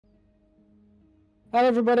Hello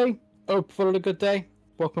everybody, hope for a good day.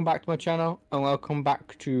 Welcome back to my channel and welcome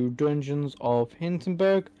back to Dungeons of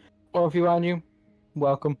Hinterberg. Or if you are new,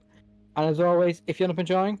 welcome. And as always, if you're not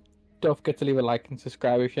enjoying, don't forget to leave a like and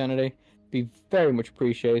subscribe if you're not. Be very much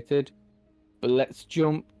appreciated. But let's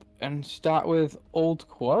jump and start with Old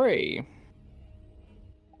Quarry.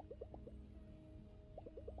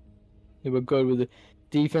 They were good with the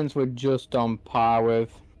defense, we're just on par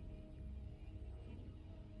with.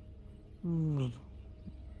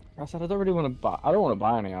 I said I don't really want to buy. I don't want to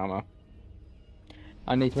buy any armor.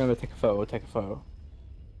 I need to remember to take a photo. Take a photo.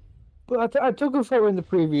 But I took a photo in the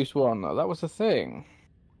previous one, though. That was the thing.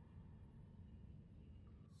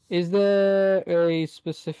 Is there a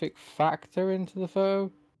specific factor into the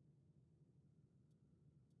photo?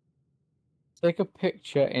 Take a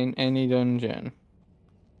picture in any dungeon.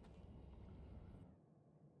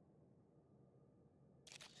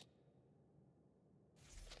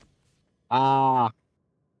 Ah.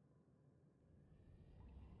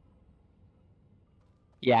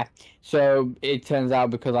 Yeah. So it turns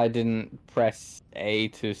out because I didn't press A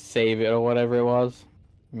to save it or whatever it was.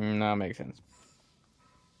 That makes sense.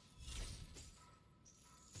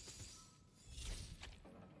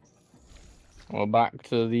 Well, back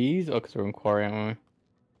to these. Oh, because we're in Quarry, aren't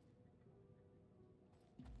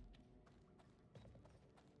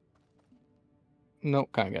we? Nope,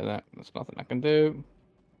 can't get that. There's nothing I can do.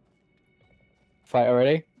 Fight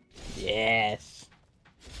already? Yes.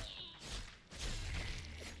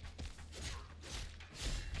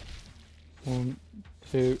 One,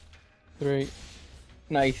 two, three.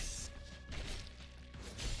 Nice.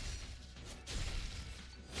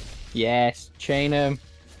 Yes, chain him.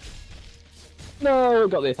 No,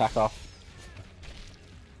 got the attack off.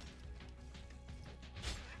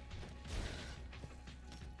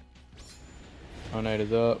 Tornado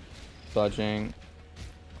is up. Dodging.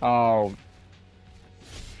 Oh.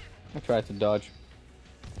 I tried to dodge.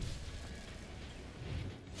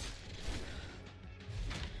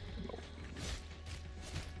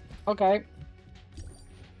 Okay.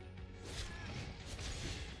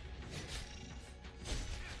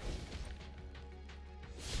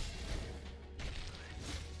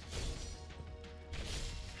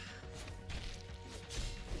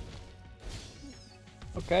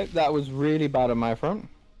 Okay, that was really bad on my front.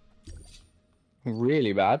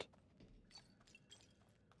 Really bad.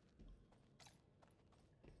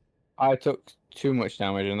 I took too much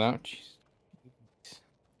damage in that. Jeez.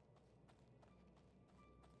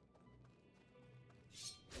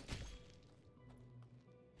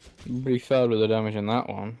 Pretty failed with the damage in that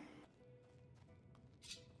one.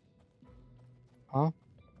 Huh?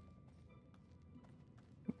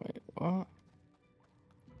 Wait, what?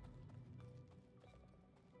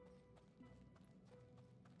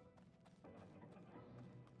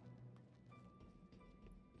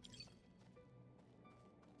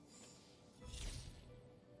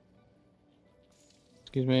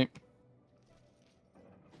 Excuse me.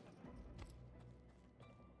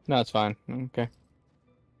 No, it's fine. Okay.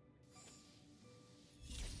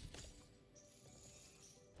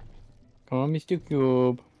 Come on, Mr.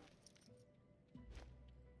 Cube.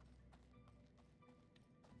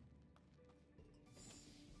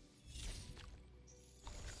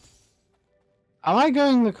 Am I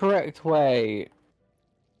going the correct way?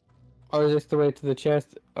 Or is this the way to the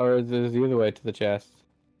chest? Or is this the other way to the chest?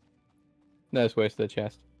 No, it's way to the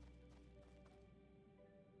chest.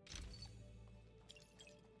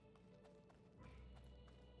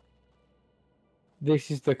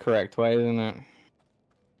 This is the correct way, isn't it?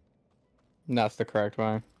 That's the correct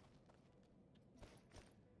way.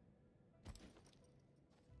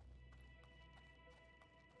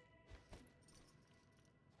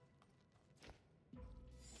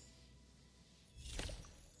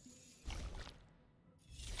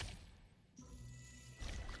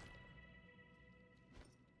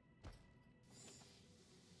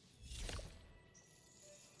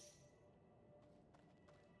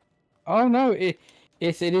 Oh no, it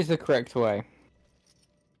is the correct way.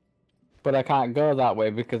 But I can't go that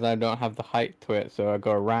way because I don't have the height to it, so I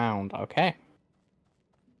go around. Okay.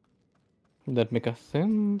 That makes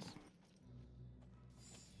sense.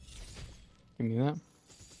 Give me that.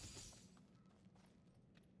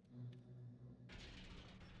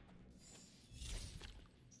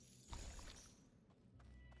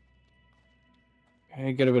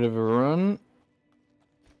 Okay, get a bit of a run.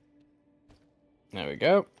 There we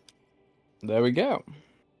go. There we go.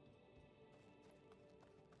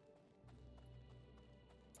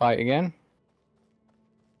 Fight again.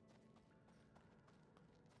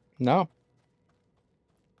 No.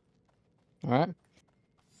 Alright.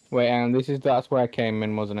 Wait, and that's where I came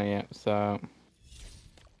in, wasn't it yet? So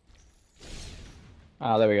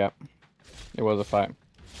Ah, there we go. It was a fight.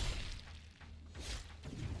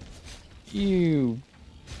 You.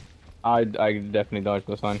 I definitely dodged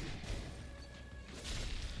this one.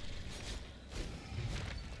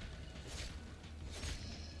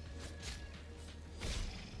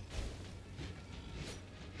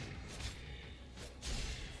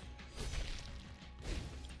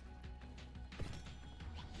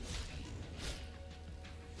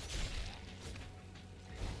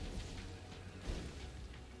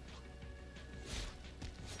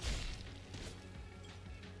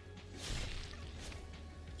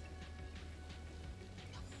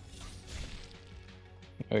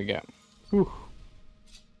 There we go. Whew.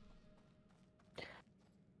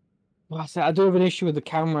 Well, I do have an issue with the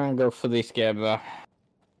camera angle for this game, though.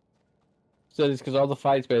 So it's because all the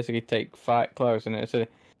fights basically take fight close, and it's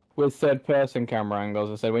with third-person camera angles.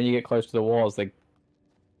 I said when you get close to the walls, they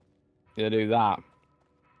do that.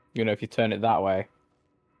 You know, if you turn it that way,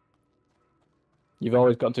 you've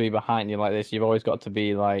always got to be behind you like this. You've always got to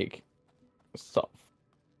be like, sort of,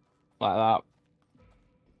 like that.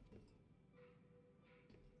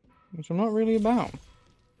 Which I'm not really about.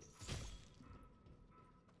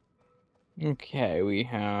 Okay, we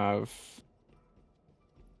have...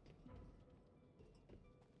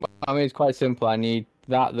 I mean, it's quite simple. I need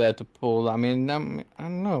that there to pull. I mean, I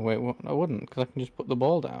don't know. Wait, I wouldn't, because I can just put the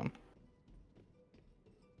ball down.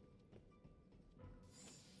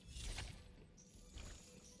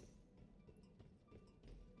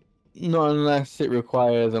 Not unless it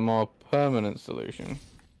requires a more permanent solution.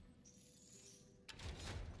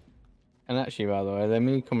 And actually, by the way, let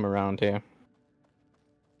me come around here.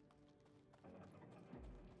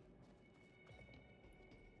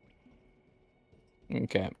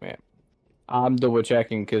 Okay, yeah. I'm double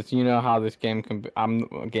checking because you know how this game can be,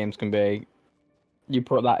 games can be. You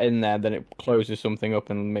put that in there, then it closes something up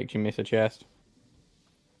and makes you miss a chest.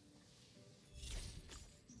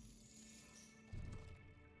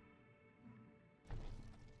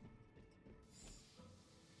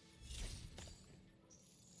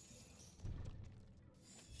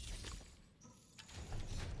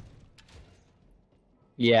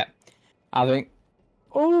 Yeah, I think.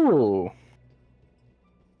 Oh,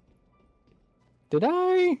 did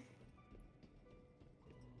I?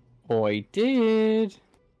 Oh, I did.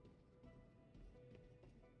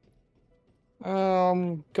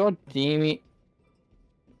 God damn it.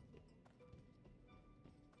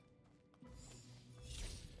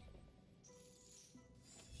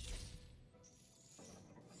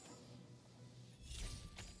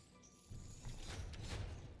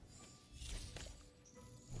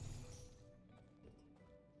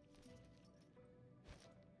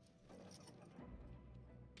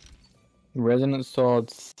 Resonant Sword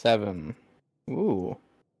 7. Ooh.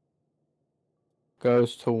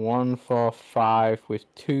 Goes to 145 with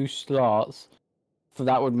 2 slots. So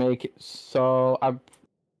that would make it so...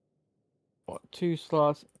 What, 2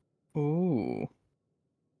 slots? Ooh.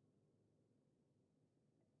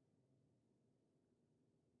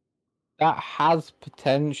 That has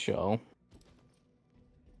potential.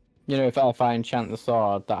 You know, if I enchant the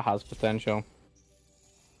sword, that has potential.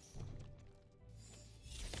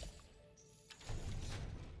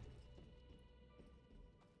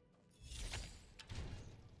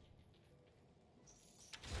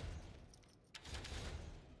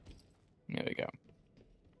 There we go.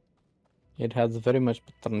 It has very much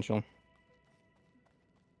potential.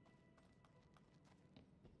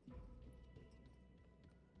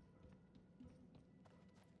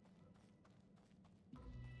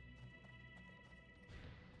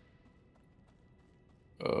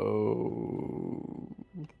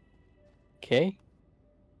 Okay.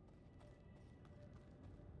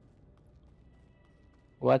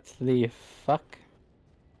 What the fuck?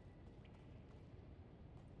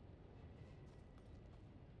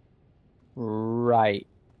 Right.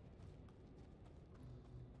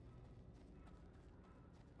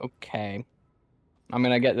 Okay. I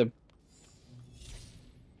mean, I get the...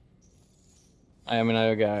 I mean,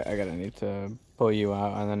 I gotta need to pull you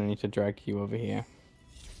out, and then I need to drag you over here.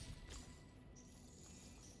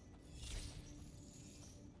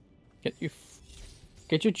 Get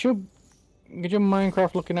your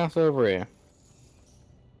Minecraft looking ass over here.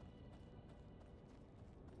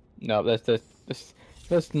 No,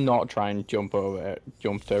 let's not try and jump to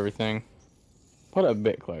everything. Put it a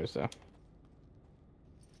bit closer.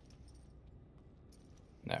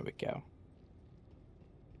 There we go.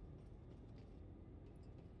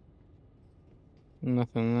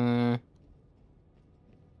 Nothing there.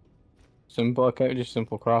 Simple, okay, just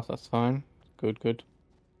simple cross, that's fine. Good.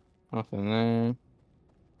 Nothing there.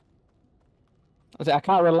 I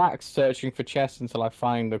can't relax searching for chests until I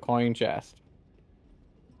find the coin chest.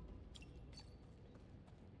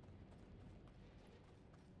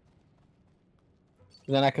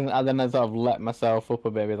 Then I sort of let myself up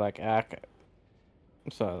a bit, be like, ah, okay.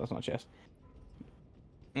 So that's not a chest.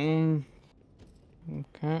 Okay.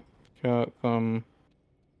 Sure,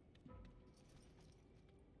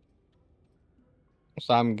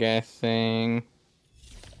 so I'm guessing.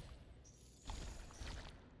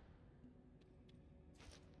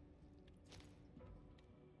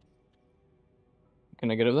 Can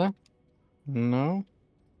I get up there? No.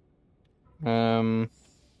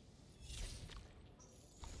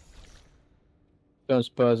 Don't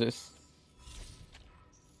suppose it's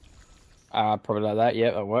probably like that.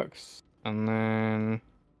 Yeah, that works. And then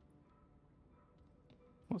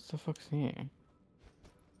what's the fuck's here?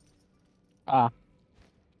 Ah,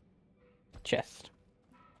 chest.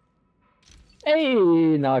 Hey,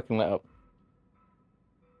 now I can let up.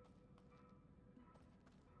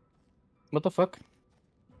 What the fuck?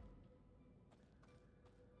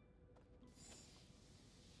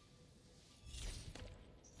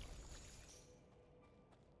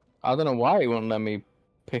 I don't know why it wouldn't let me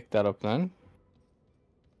pick that up then.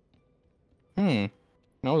 That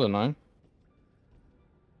was annoying.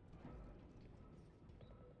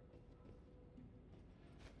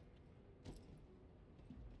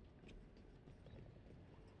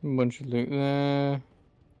 Bunch of loot there.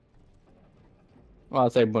 Well,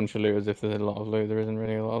 I'd say bunch of loot as if there's a lot of loot. There isn't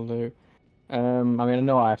really a lot of loot. I mean, I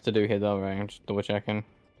know what I have to do here though, right? I'm just double checking.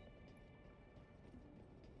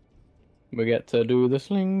 We get to do the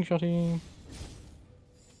slingshotting.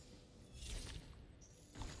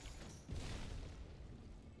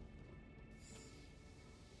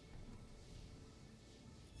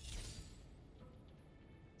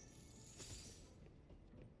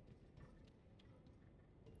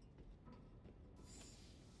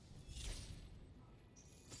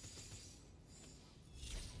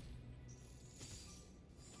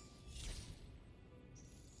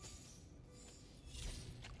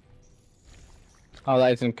 Oh,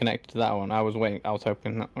 that isn't connected to that one. I was waiting. I was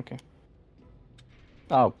hoping that. Okay.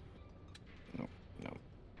 Oh. No. No.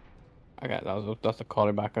 Okay, that's a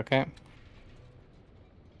callback. Okay.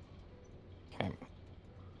 Okay.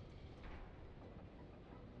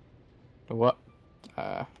 What?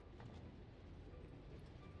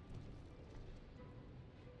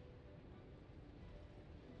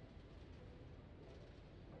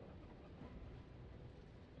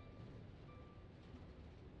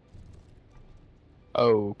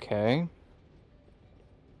 Okay.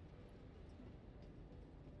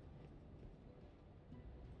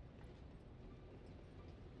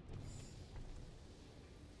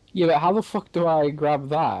 Yeah, but how the fuck do I grab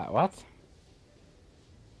that? What?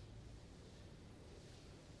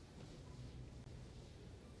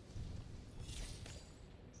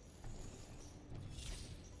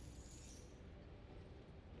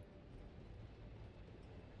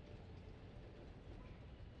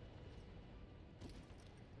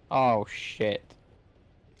 Oh shit.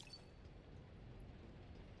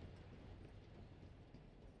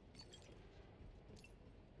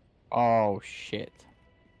 Oh shit.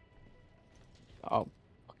 Oh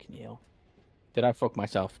fucking hell. Did I fuck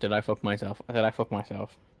myself? Did I fuck myself? Did I fuck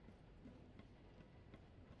myself?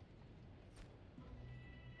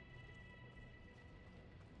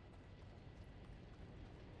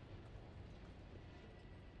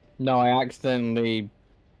 No, I accidentally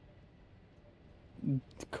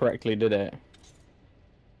correctly did it.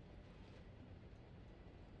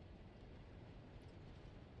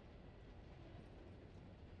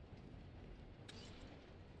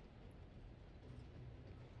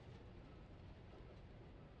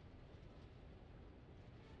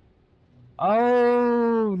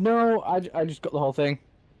 Oh no, I just got the whole thing.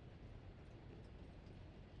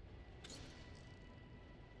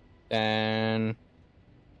 Then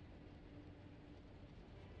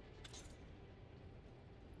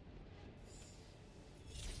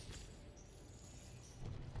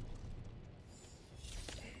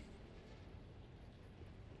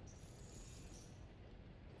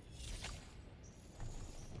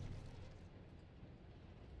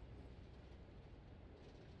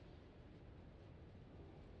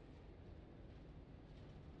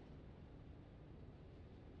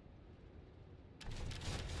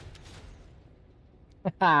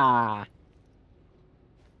ha!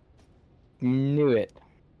 Knew it.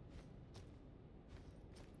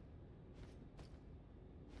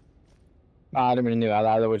 I didn't really knew it.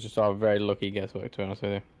 That was just sort of very lucky guesswork, to be honest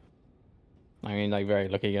with you. I mean, like, very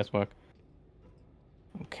lucky guesswork.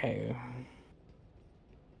 Okay.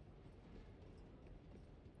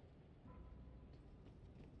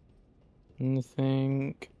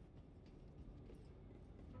 Nothing.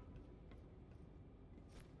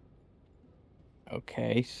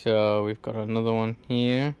 Okay, so we've got another one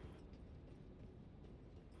here.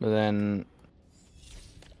 But then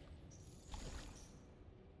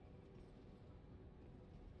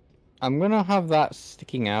I'm gonna have that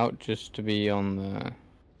sticking out just to be on the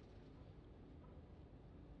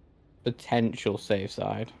potential safe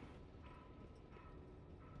side.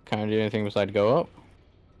 Can't do anything besides go up.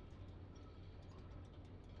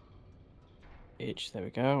 Itch, there we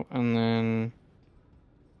go. And then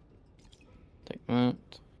take that.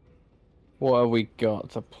 What have we got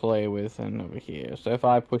to play with then over here? So if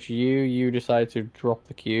I push you, you decide to drop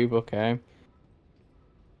the cube, okay.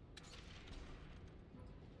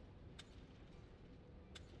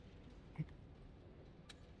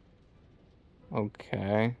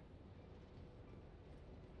 Okay.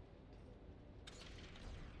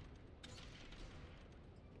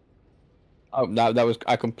 Oh, that was,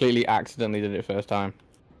 I completely accidentally did it first time.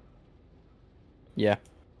 Yeah.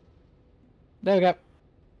 There we go.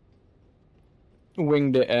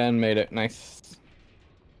 Winged it and made it nice.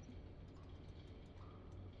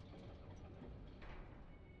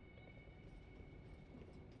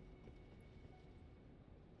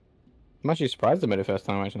 I'm actually surprised I made it first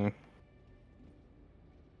time, actually.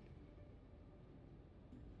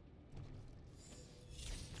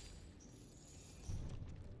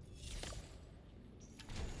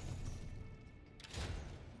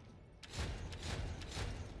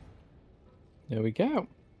 There we go.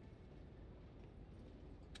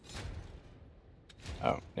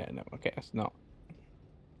 Oh, yeah, no, okay, that's not.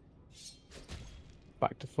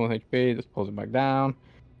 Back to full HP, just pulls it back down.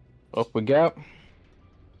 Up we go.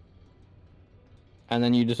 And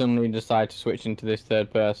then you just suddenly decide to switch into this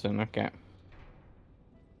third person, okay.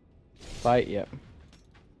 Fight, yep.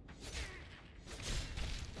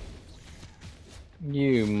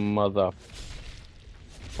 You motherfucker.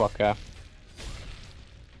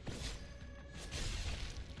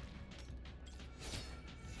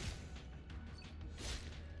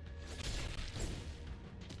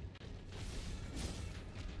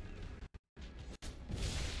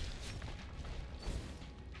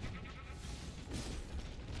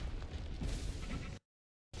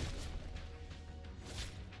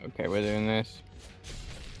 Okay, we're doing this.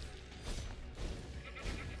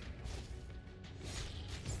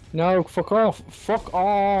 No, fuck off! Fuck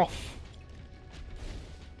off!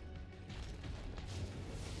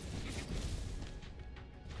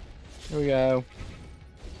 Here we go.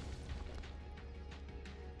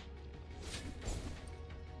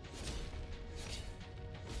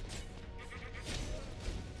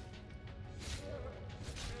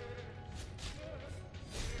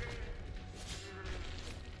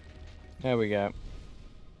 There we go.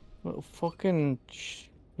 Little fucking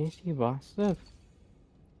shitty bastard.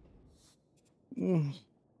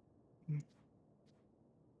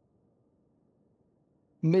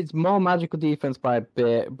 It's more magical defense by a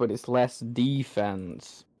bit, but it's less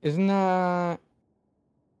defense. Isn't that...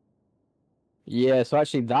 Yeah, so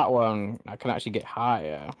actually that one, I can actually get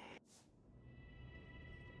higher.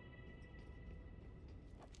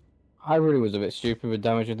 I really was a bit stupid with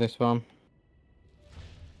damaging this one.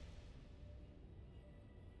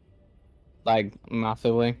 Like,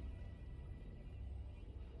 massively.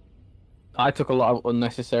 I took a lot of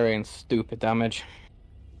unnecessary and stupid damage.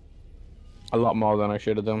 A lot more than I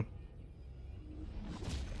should have done.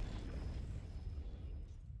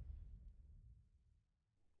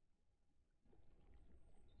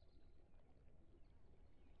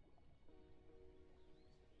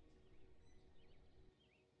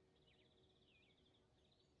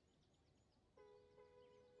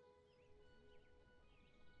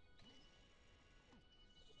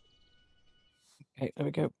 Okay, there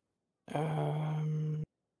we go.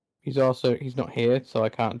 He's not here, so I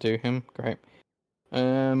can't do him. Great.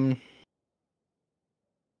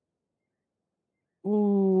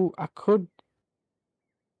 Ooh, I could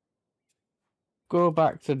go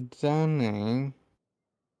back to Danny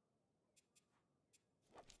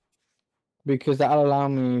because that'll allow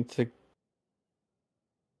me to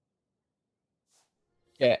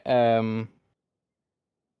get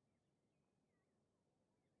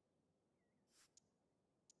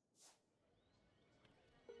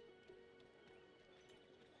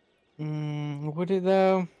would it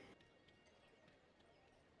though?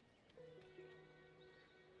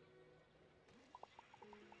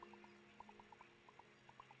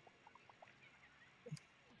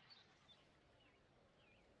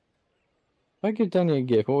 If I give Danny a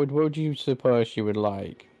gift, what would you suppose she would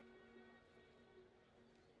like?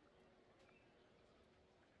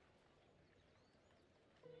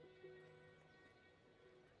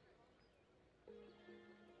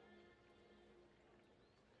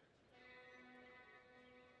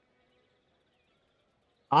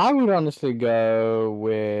 I would honestly go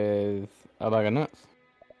with a bag of nuts.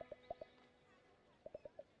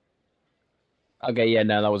 Okay, yeah,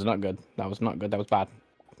 no, that was not good. That was not good. That was bad.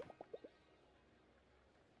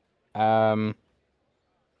 Um,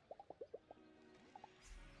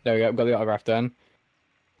 there we go. Got the autograph done.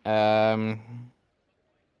 Um,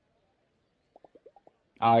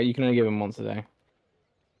 you can only give him once a day.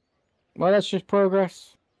 Well, that's just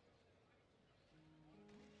progress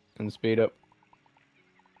and speed up.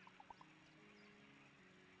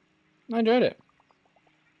 I enjoyed it.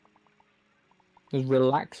 It was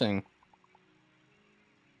relaxing.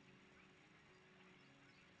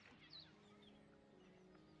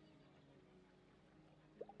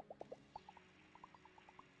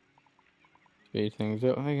 Speed things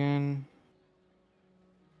up again.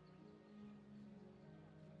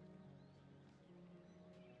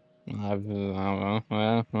 I don't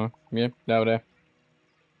know. Yeah, that would.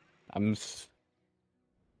 I'm.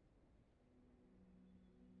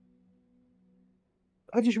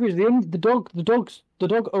 I just realized the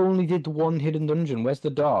dog only did one hidden dungeon. Where's the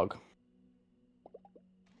dog?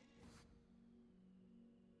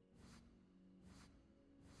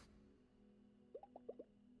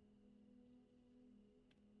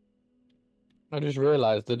 I just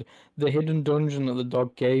realized that the hidden dungeon that the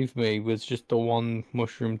dog gave me was just the one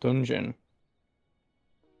mushroom dungeon,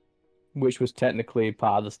 which was technically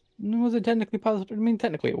part of the. Was it technically part of the? I mean,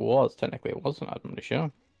 technically it was. Technically it wasn't. I'm not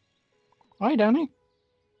sure. Hi, Danny.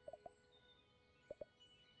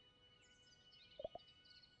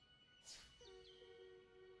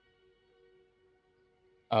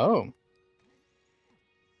 Oh.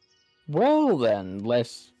 Well then,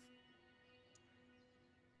 let's.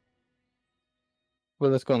 Well,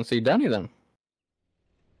 let's go and see Danny then.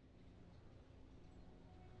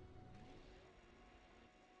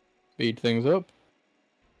 Speed things up.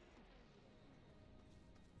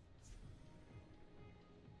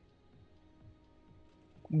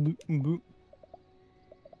 Boop, boop.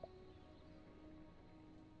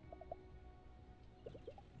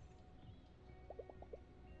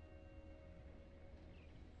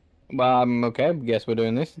 Okay. Guess we're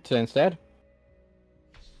doing this instead.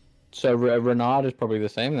 So Renard is probably the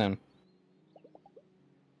same then.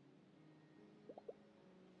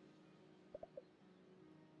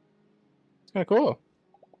 It's kind of cool.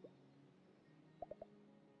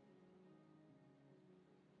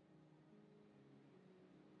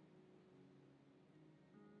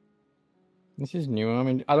 This is new. I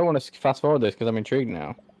mean, I don't want to fast forward this because I'm intrigued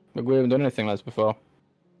now. Like, we haven't done anything like this before.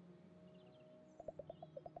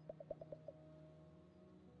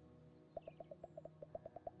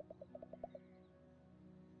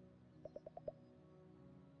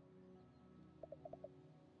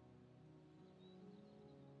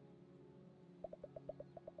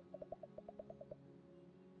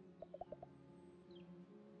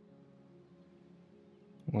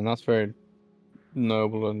 Well, that's very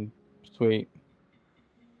noble and sweet.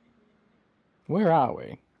 Where are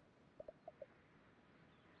we?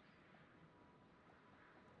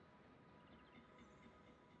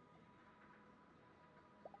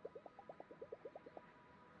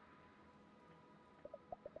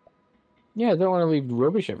 Yeah, I don't want to leave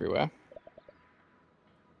rubbish everywhere.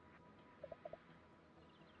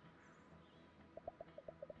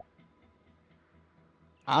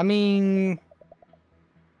 I mean,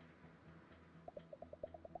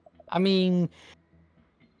 I mean,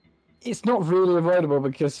 it's not really avoidable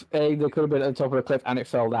because A, they could have been at the top of the cliff and it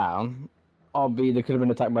fell down, or B, they could have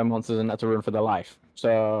been attacked by monsters and had to run for their life.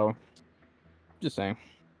 So, just saying.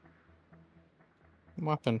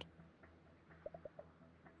 What happened?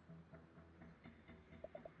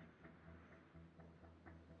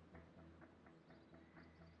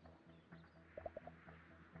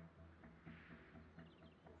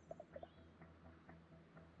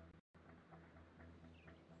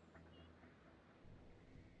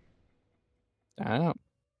 I don't know.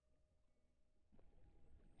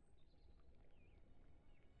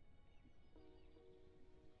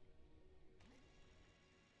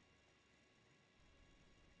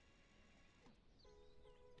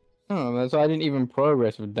 Oh, so I didn't even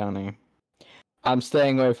progress with Danny. I'm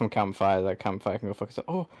staying away from campfire. That campfire can go fuck itself.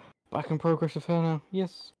 Oh, but I can progress with her now.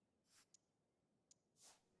 Yes.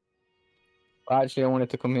 Actually, I wanted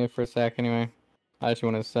to come here for a sec anyway. I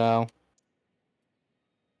actually want to sell.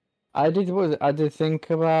 I did. What was it? I did think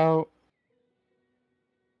about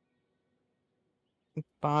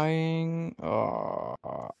buying. Oh,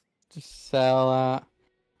 just sell that.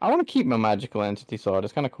 I want to keep my magical entity sword.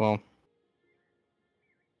 It's kind of cool.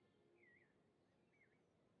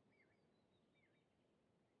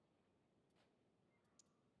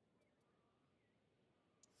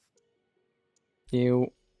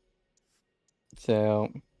 You.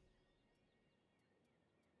 So.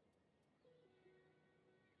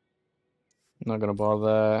 Not gonna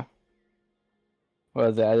bother. What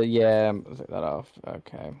is that? Yeah, take that off.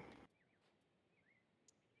 Okay.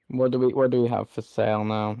 What do we have for sale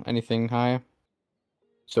now? Anything higher?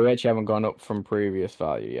 So we actually haven't gone up from previous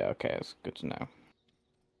value. Yeah, okay, it's good to know.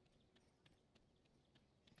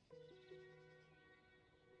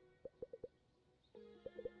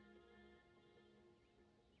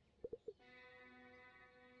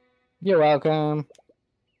 You're welcome.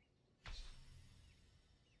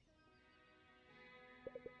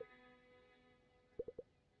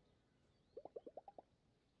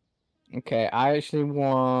 Okay, I actually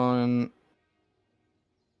want.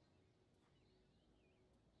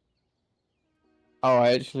 Oh,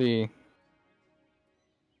 I actually.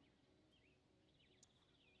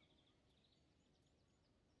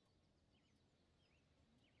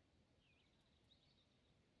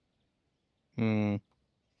 Hmm.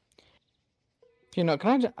 You know,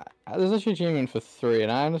 can I just... There's actually achievement for 3,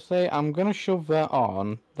 and I honestly, I'm gonna shove that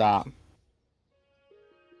on that.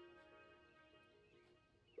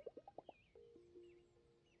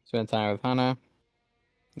 Spend time with Hannah.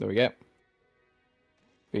 There we go.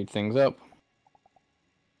 Speed things up.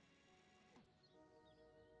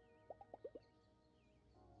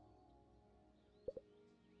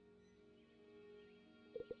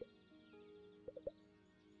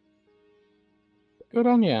 Good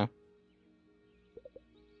on you.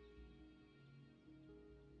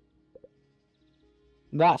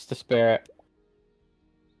 That's the spirit.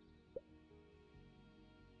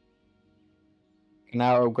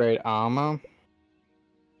 Now upgrade armor.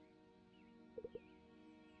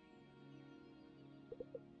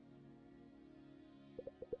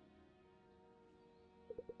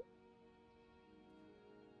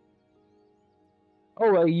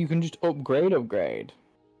 Oh, well, you can just upgrade.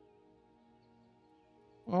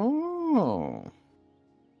 Oh.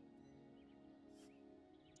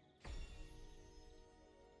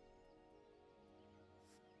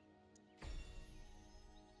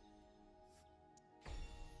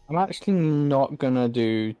 I'm actually not gonna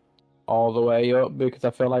do all the way up because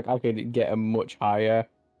I feel like I could get a much higher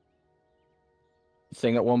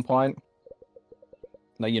thing at one point.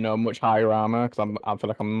 Like, you know, much higher armor because I feel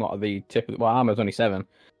like I'm not at the tip of well, armor's only 7.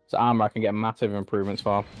 So armor I can get massive improvements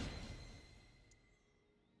for.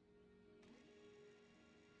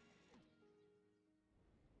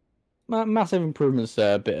 Massive improvements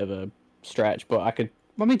are a bit of a stretch, but I could.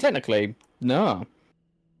 I mean, technically, no.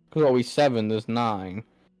 Because what we 7, there's 9.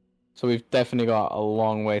 So we've definitely got a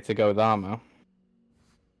long way to go with armor.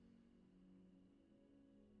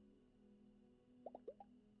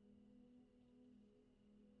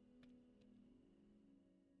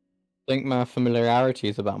 I think my familiarity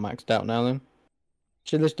is about maxed out now then.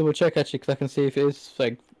 Should let's double check actually, because I can see if it is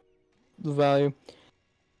like the value.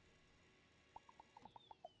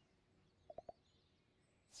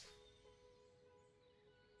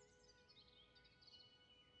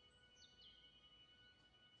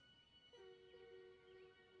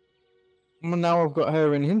 Well, now I've got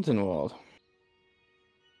her in Hintonwald.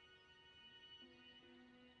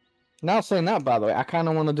 Now saying that, by the way, I kind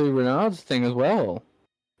of want to do Renard's thing as well.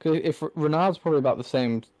 Because if Renard's probably about the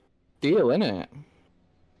same deal, isn't it?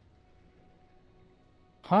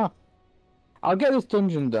 Huh. I'll get this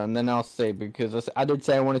dungeon done, then I'll see, because I did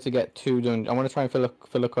say I wanted to get 2 dungeons. I want to try and fill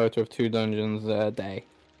a quota of 2 dungeons a day.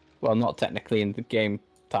 Well, not technically in the game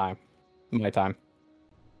time. My time.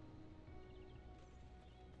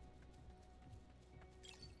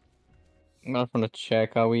 I just want to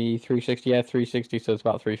check. Are we 360? Yeah, 360, so it's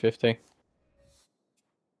about 350.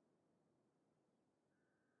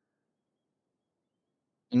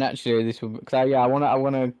 And actually, this would, cause yeah, I want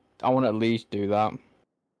to at least do that.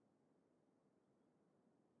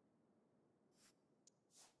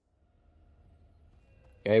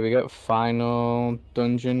 Okay, we got final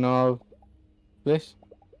dungeon of this.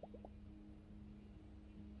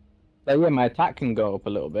 So yeah, my attack can go up a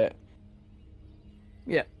little bit.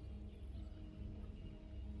 Yeah.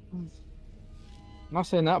 I'm not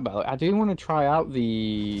saying that, but I do want to try out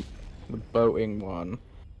the boating one.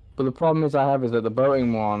 But the problem is that the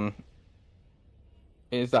boating one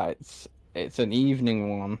is that it's an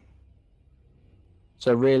evening one.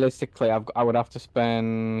 So realistically, I would have to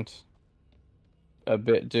spend a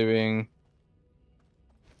bit doing.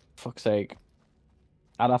 Fuck's sake.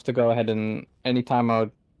 I'd have to go ahead and anytime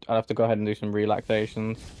I'd have to go ahead and do some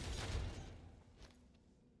relaxations.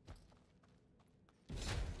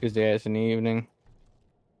 Because yeah, it's an evening.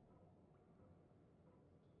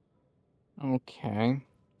 Okay.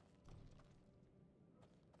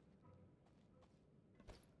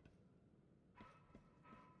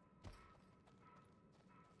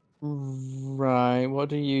 Right, what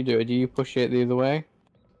do you do? Do you push it the other way?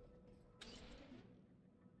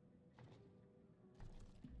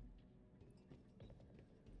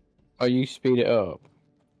 Or you speed it up?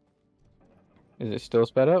 Is it still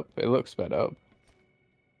sped up? It looks sped up.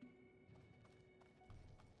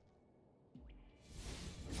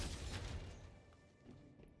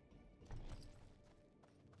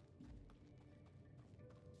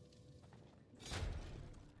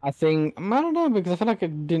 I don't know, because I feel like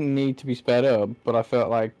it didn't need to be sped up, but I felt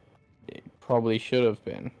like it probably should have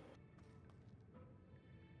been.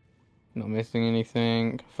 Not missing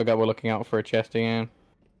anything. Forgot we're looking out for a chest again.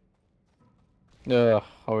 Ugh,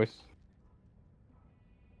 always.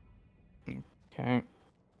 Okay.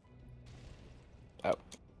 Oh.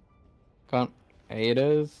 Can't. It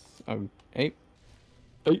is. Oh, eight.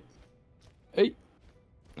 Eight. Eight.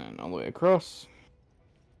 And all the way across.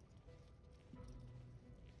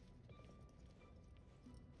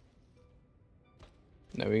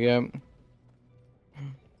 There we go.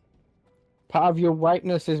 Part of your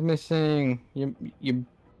whiteness is missing. You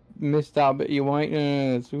missed out a bit of your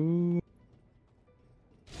whiteness. Ooh.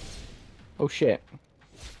 Oh shit.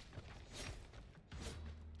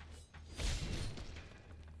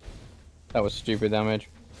 That was stupid damage.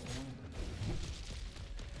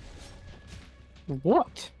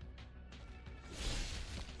 What?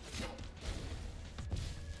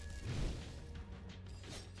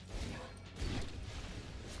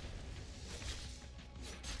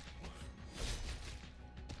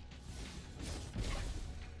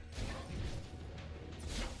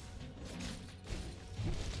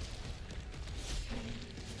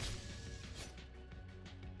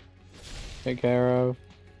 Take care of.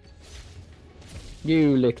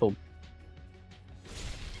 You little.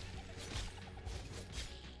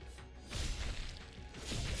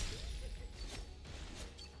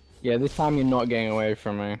 Yeah, this time you're not getting away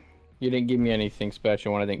from me. You didn't give me anything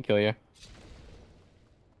special when I didn't kill you.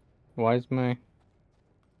 Why is my...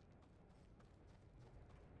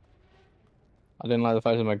 I didn't like the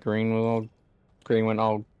fact that my green was all... Green went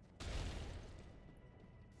all...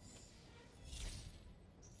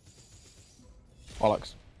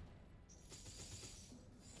 Bollocks.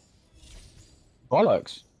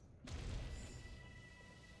 Bollocks.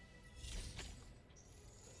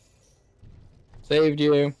 Saved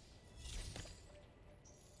you.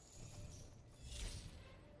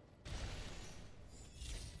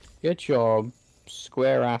 Get your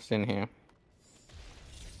square ass in here.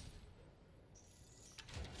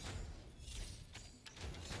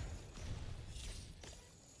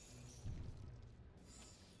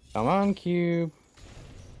 Come on, cube.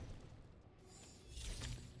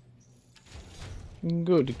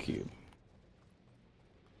 Good cube.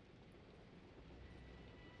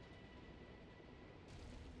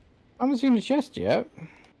 I haven't seen the chest yet.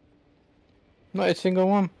 Not a single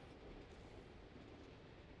one.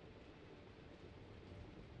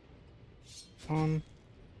 On.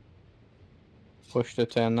 Push to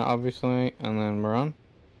 10, obviously, and then we're on.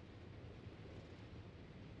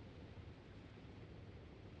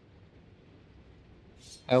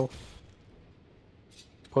 Health.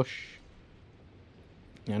 Push.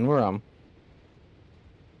 And we're on.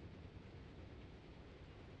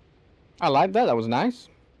 I like that, that was nice.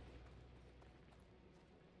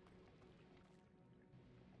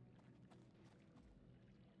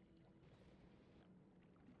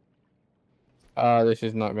 This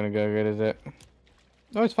is not gonna go good, is it?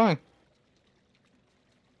 No, it's fine.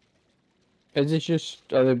 Is this just...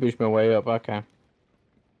 Oh, they boost my way up, okay.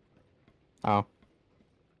 Oh.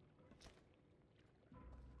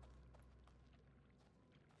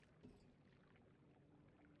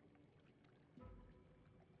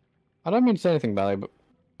 I don't mean to say anything badly, but...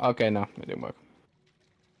 Okay, no, it didn't work.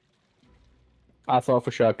 I thought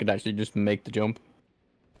for sure I could actually just make the jump.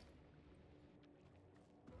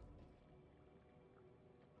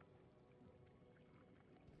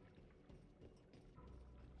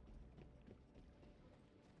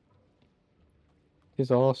 There's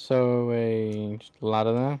also a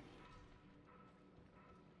ladder there.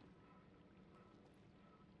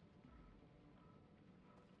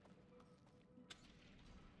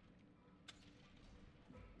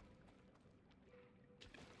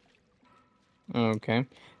 Okay.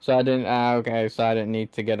 So I didn't, okay, so I didn't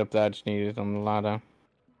need to get up there, I just needed it on the ladder.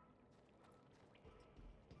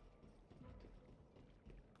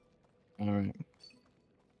 Alright.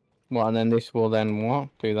 Well, and then this will then what?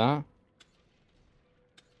 Do that?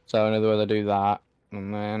 So in other words, I do that,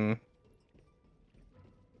 and then...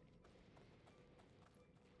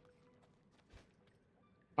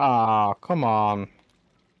 Ah, come on.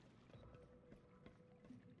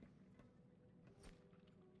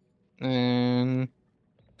 And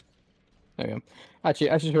there we go. Actually,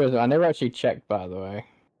 I just realized I never actually checked, by the way.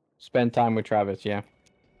 Spend time with Travis, yeah.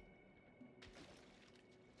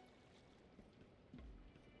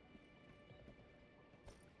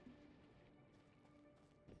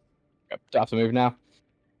 Yep, do I have to move now?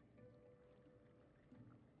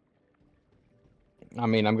 I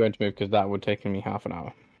mean, I'm going to move because that would take me half an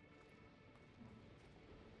hour.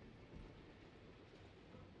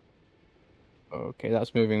 Okay,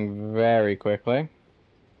 that's moving very quickly.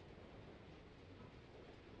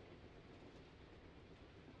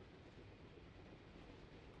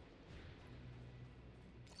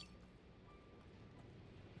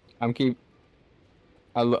 Okay,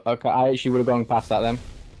 I actually would have gone past that then.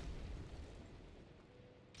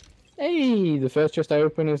 Hey, the first chest I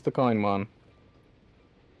open is the coin one.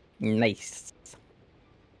 Nice.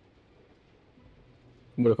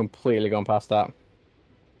 Would have completely gone past that.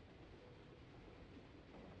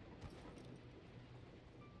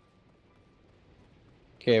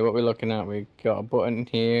 Okay, what we're looking at, we got a button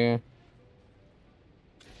here,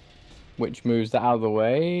 which moves that out of the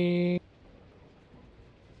way.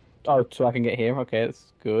 Oh, so I can get here. Okay,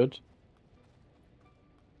 that's good.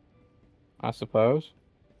 I suppose.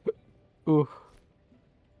 Ooh.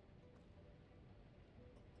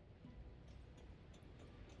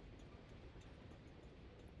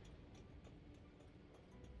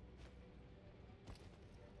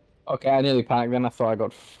 Okay, I nearly panicked then. I thought I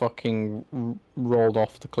got fucking rolled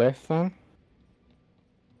off the cliff then.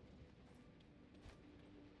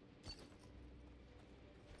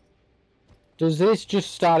 Does this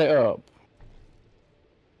just start it up?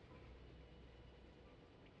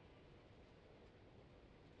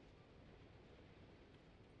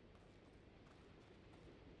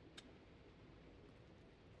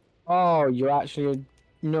 Oh, you're actually...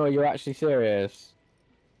 No, you're actually serious.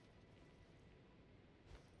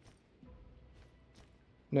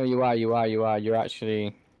 No, you are, You're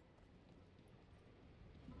actually...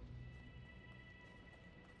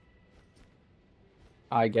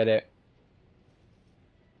 I get it.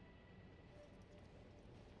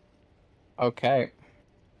 Okay.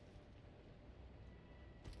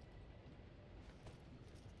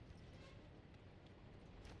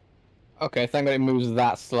 Okay, thank God it moves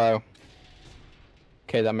that slow.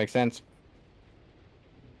 Okay, that makes sense.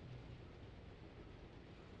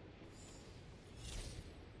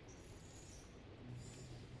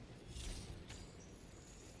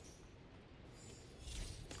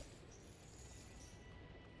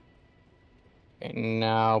 Okay,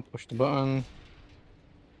 now push the button.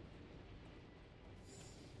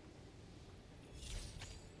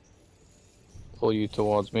 Pull you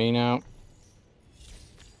towards me now.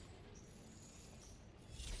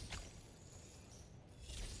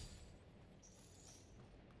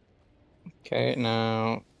 Okay,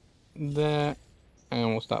 now there, and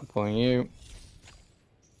we'll start pulling you.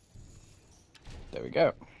 There we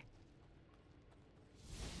go.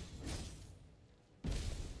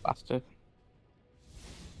 Bastard.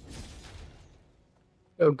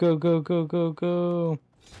 Go, go, go, go, go, go.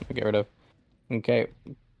 Get rid of. Okay,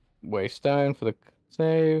 waste stone for the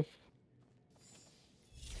save.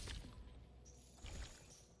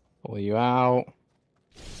 Pull you out.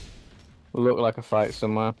 Look like a fight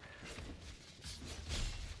somewhere.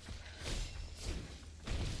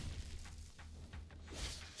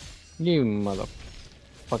 You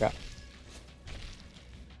motherfucker.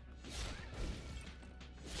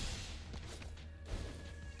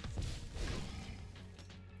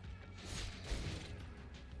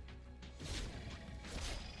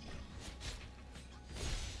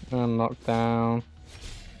 I'm knocked down.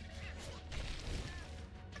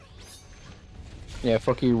 Yeah,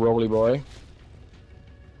 fuck you, Rolly boy.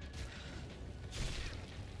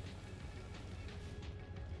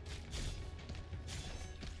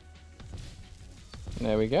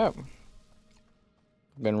 There we go.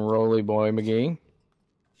 Been Rolly boy McGee.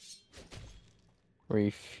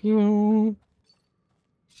 Refuel.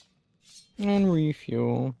 And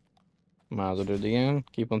refuel. Might as well do it again.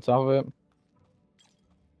 Keep on top of it.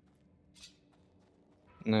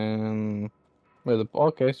 And then...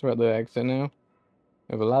 Okay, so we're at the exit now.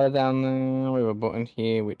 We have a ladder down there. We have a button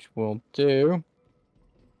here, which will do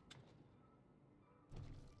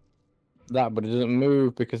that, but it doesn't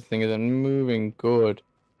move because the thing isn't moving good.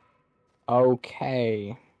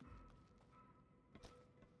 Okay.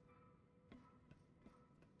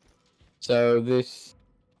 So this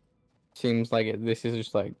seems like this is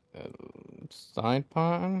just like a side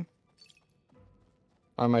pattern.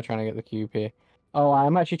 Or am I trying to get the cube here? Oh,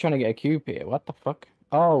 I'm actually trying to get a cube here. What the fuck?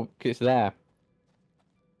 Oh, it's there.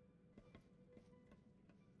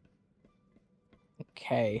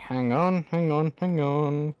 Okay, hang on, hang on, hang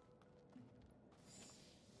on.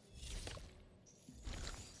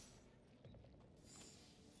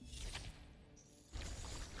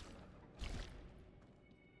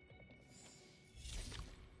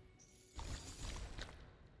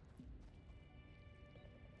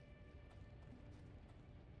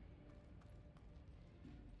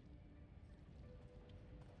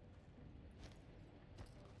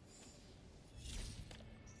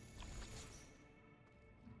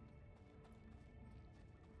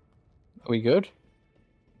 Are we good?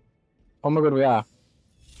 Oh my god, we are.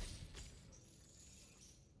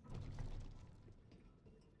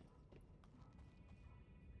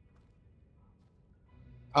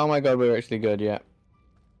 Oh my god, we're actually good, yeah.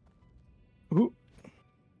 Ooh.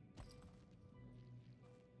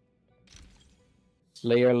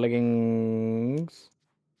 Slayer leggings.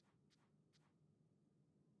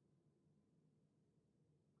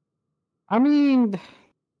 I mean,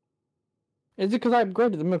 is it because I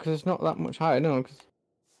upgraded them? Because it's not that much higher, no, because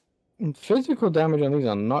physical damage on these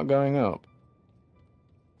are not going up.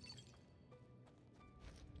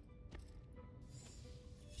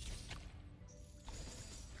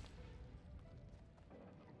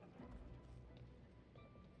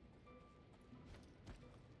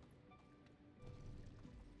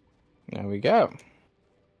 There we go.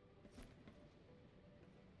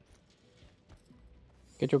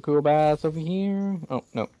 Get your cool bass over here. Oh,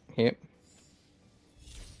 no, here.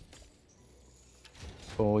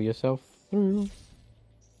 Pull yourself through.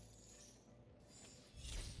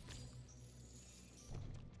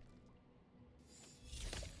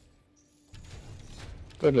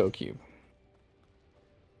 Good little cube.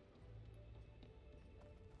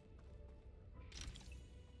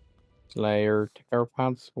 Slayer ticker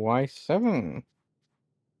pads Y7.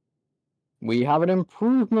 We have an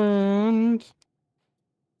improvement.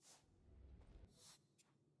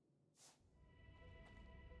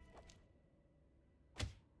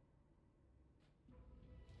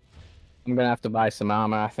 I'm gonna have to buy some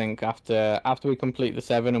armor, I think, after we complete the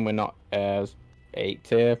 7 and we're not 8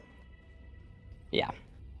 tier. Yeah.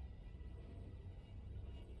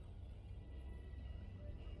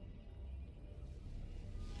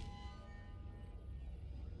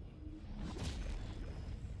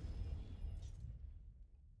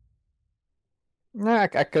 Yeah,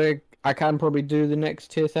 I can probably do the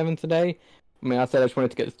next tier 7 today. I mean, I said I just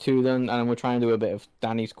wanted to get the 2 done, and we're trying to do a bit of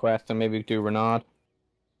Danny's quest and maybe do Renard.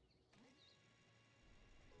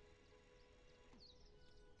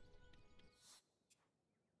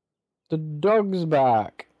 The dog's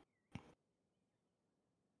back.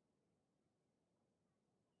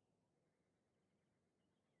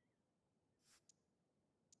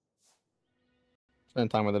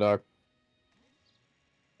 Spend time with the dog.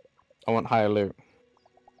 I want higher loot.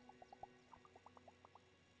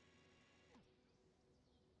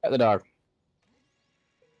 Get the dog.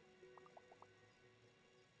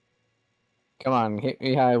 Come on, hit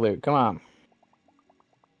me higher loot. Come on.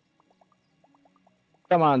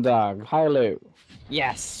 Come on, dog. Higher loot.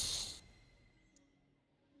 Yes.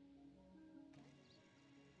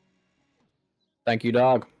 Thank you,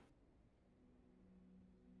 dog.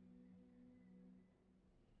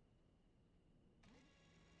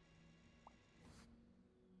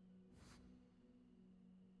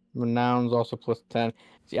 Renown's also plus 10.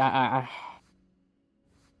 See, There's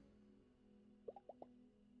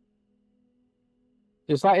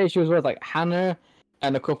that issues with like Hannah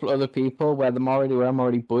and a couple other people where I'm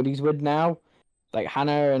already buddies with now. Like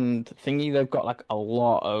Hannah and Thingy, they've got like a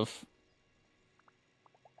lot of.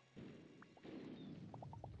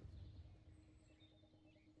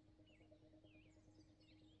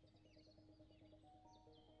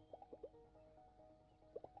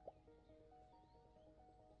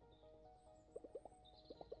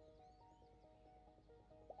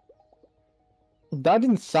 That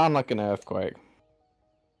didn't sound like an earthquake.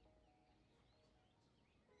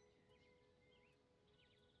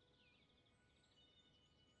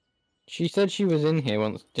 She said she was in here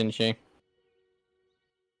once, didn't she?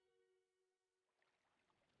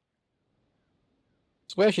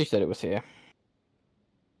 Swear she said it was here.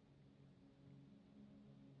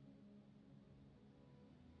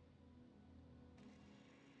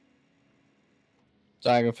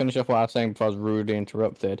 So I can finish off what I was saying before I was rudely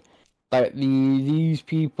interrupted. Like these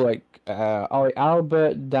people, like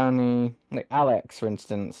Albert, Danny, like Alex, for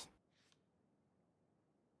instance.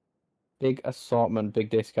 Big assortment, big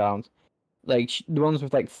discounts. Like the ones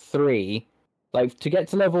with like 3, like to get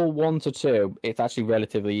to level 1 to 2, it's actually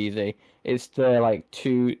relatively easy. It's the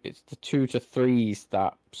 2 to 3s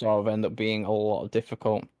that sort of end up being a lot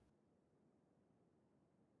difficult.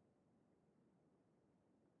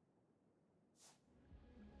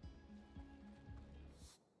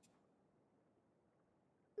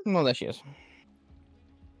 Well, there she is.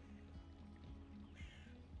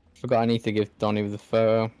 Forgot I need to give Donnie the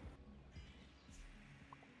photo.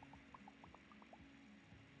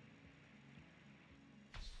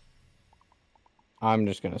 I'm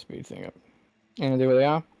just gonna speed thing up. And there they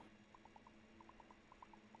are.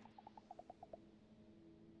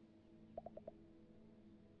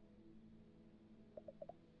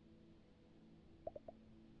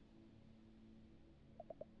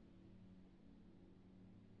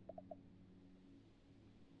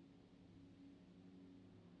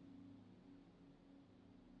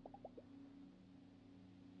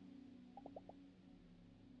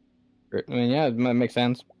 I mean, yeah, it makes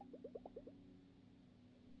sense.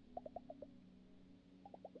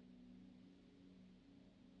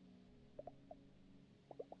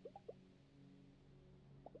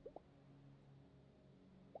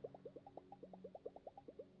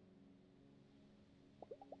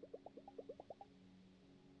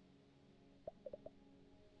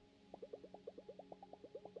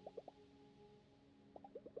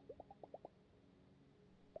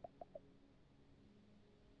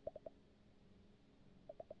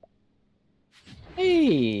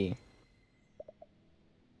 Hey!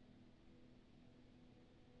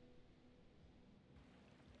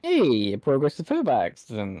 Hey! Progress to photo by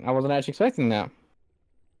accident. I wasn't actually expecting that.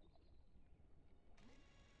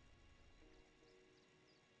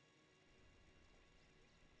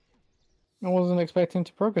 I wasn't expecting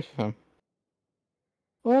to progress with him.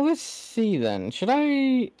 Well, let's see then. Should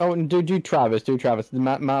I? Oh, do Travis. Do Travis.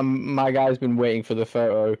 My guy's been waiting for the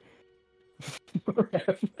photo.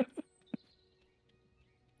 Forever.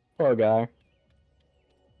 Poor guy.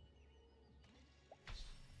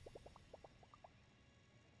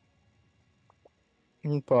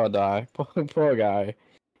 Poor guy. Poor guy.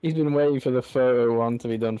 He's been waiting for the photo one to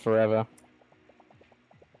be done forever.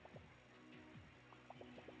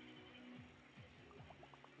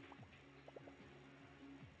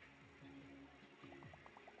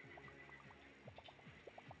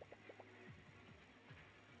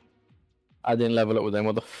 I didn't level up with him.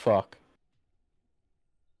 What the fuck?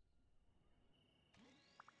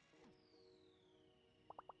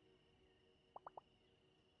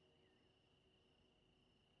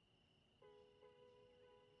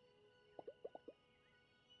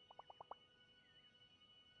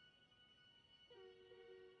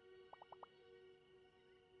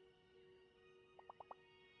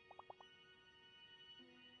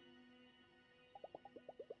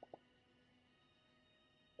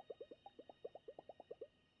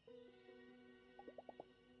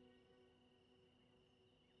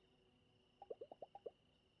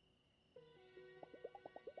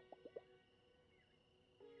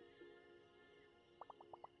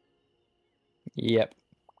 Yep.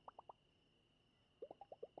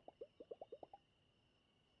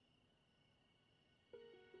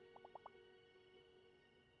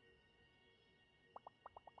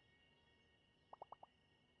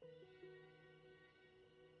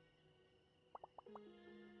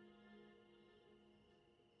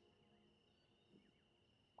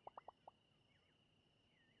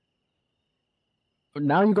 But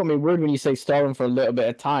now you got me worried when you say stolen for a little bit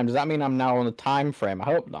of time. Does that mean I'm now on a time frame? I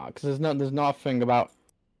hope not, because there's nothing about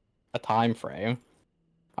a time frame.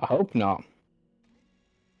 I hope not.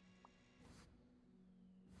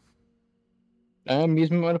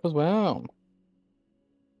 Amusement went up as well.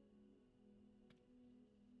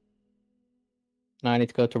 Now I need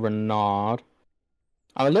to go to Renard.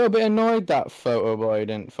 I'm a little bit annoyed that photo boy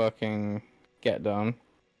didn't fucking get done.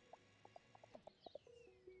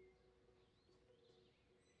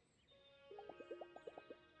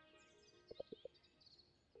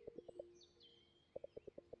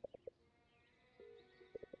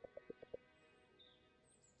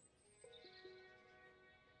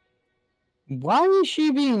 Why is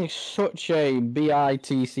she being such a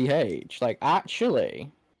bitch? Like,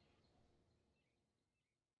 actually.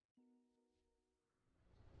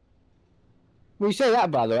 Well, you say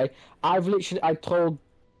that, by the way. I think,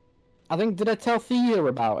 did I tell Thea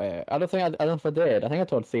about it? I don't know if I did. I think I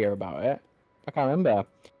told Thea about it. I can't remember.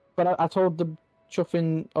 But I told the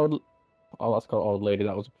chuffing old, oh, that's called old lady.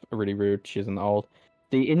 That was really rude. She isn't old.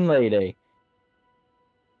 The in lady.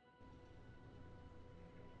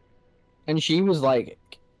 And she was like,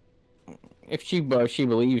 if she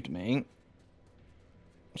believed me,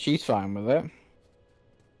 she's fine with it.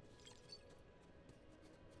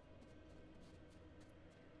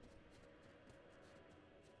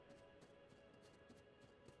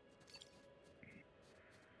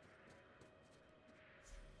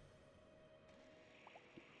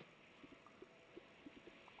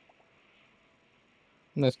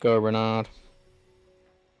 Let's go, Renard.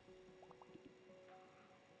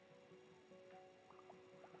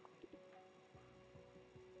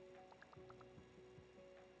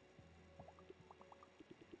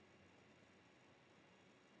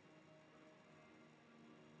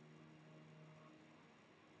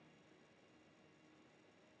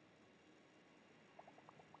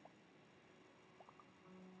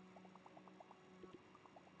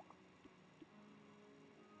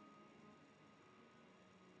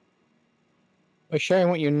 We're sharing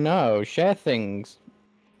what you know. Share things.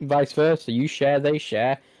 Vice versa. You share, they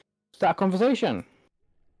share. Start a conversation.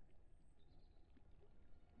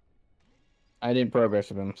 I didn't progress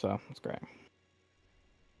with him, so that's great.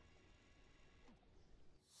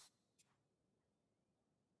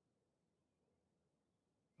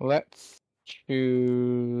 Let's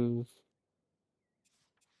choose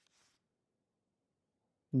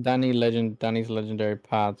Danny's legendary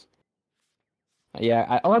paths.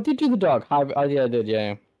 Yeah, I did do the dog. Yeah, I did,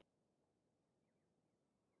 yeah.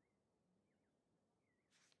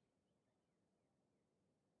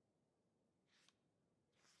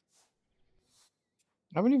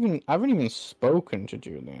 I haven't even spoken to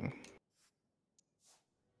Julian.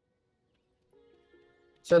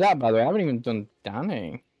 So that, by the way, I haven't even done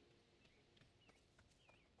Danny.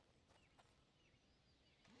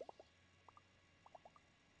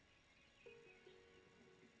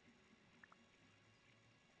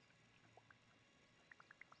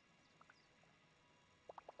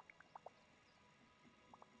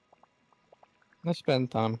 Let's spend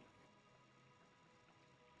time.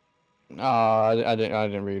 Oh, I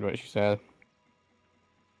didn't read what she said.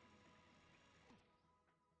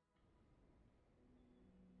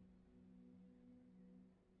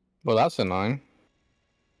 Well, that's annoying.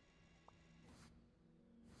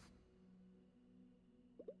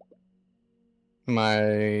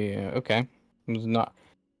 Okay. It was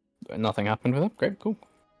nothing happened with it. Great, cool.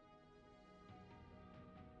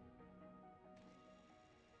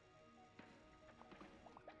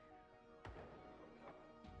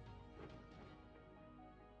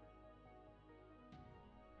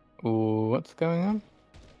 Ooh, what's going on?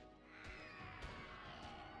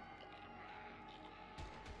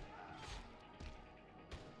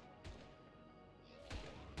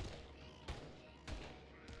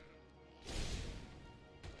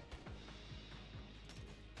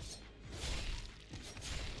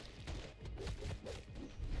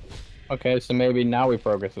 Okay, so maybe now we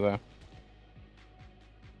progress there.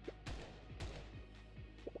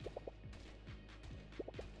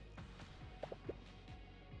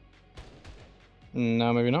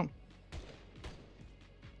 No, maybe not.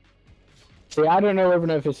 See, I don't know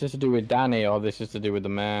if it's just to do with Danny or this is to do with the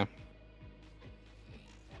mayor.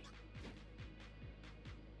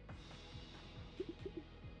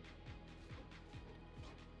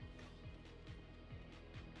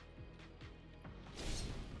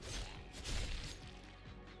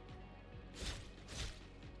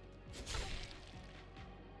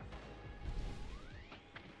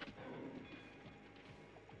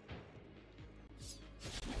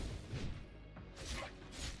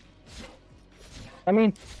 I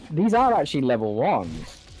mean, these are actually level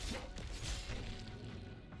 1s.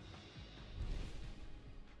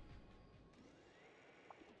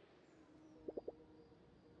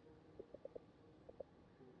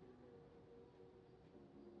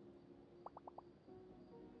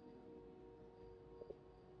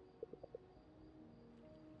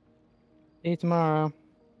 See you tomorrow.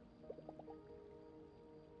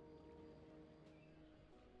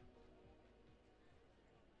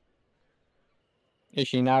 Is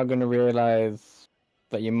she now going to realize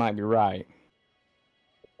that you might be right?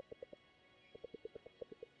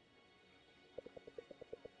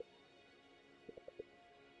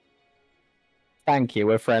 Thank you,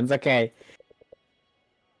 we're friends. Okay.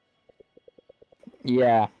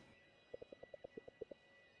 Yeah.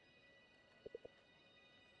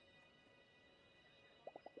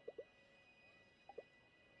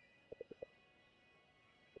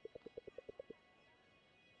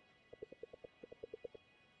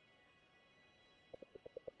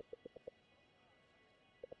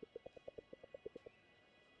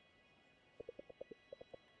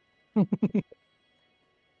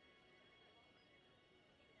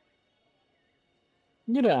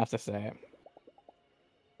 You don't have to say it.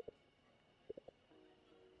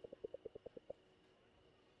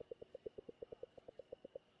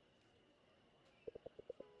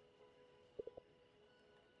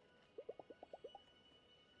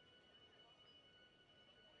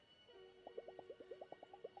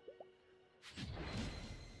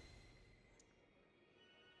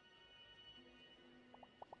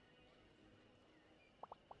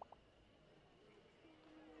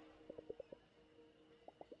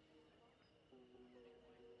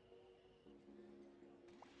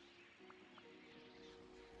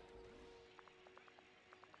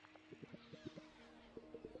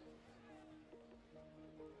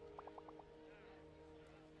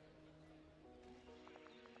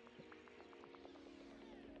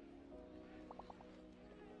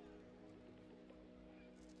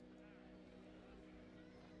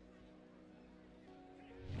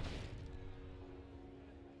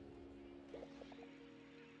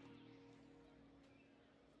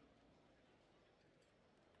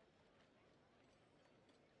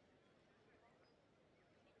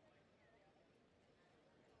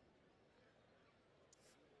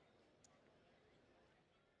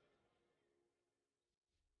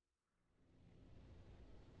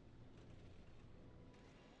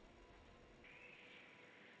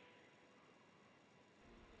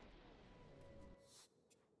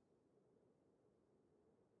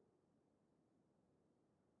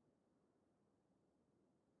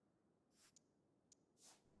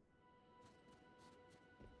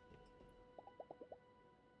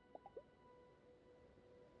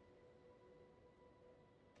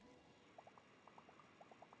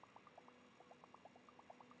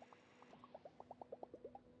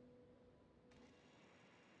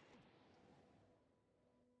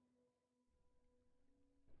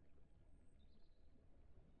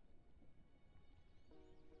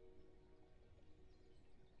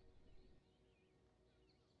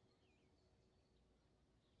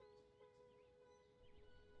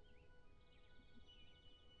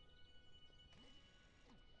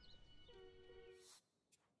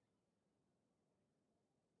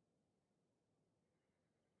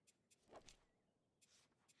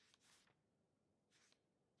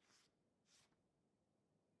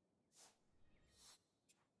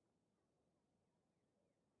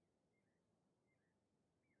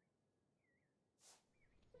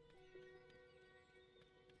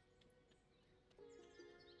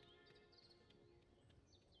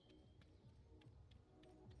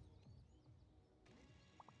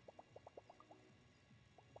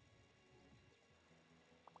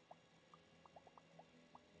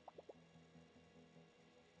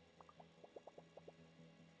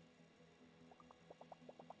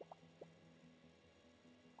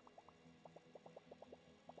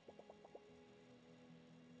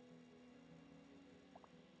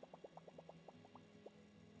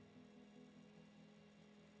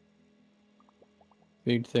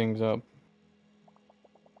 Speed things up.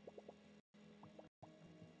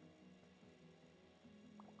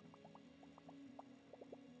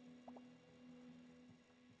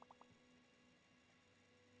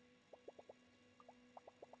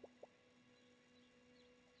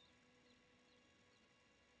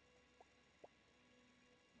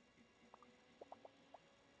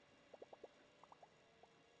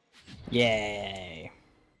 Yay.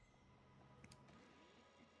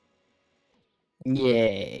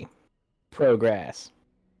 Yay. Progress.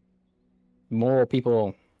 More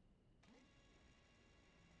people.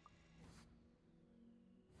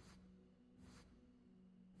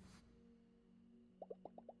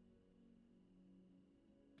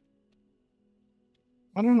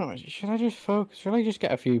 I don't know. Should I just focus? Should I just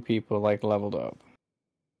get a few people like leveled up?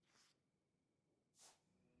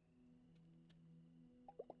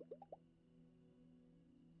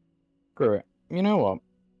 Screw it. You know what?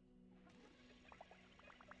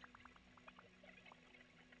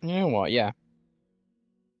 You know what? Yeah.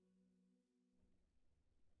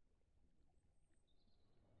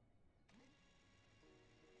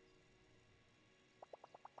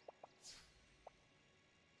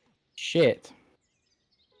 Shit.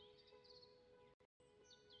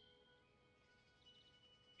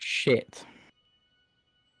 Shit.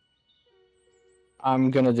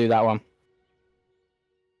 I'm gonna do that one.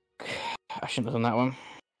 I shouldn't have done that one.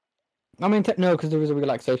 I mean, no, because there was a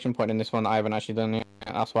relaxation point in this one I haven't actually done yet.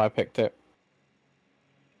 That's why I picked it.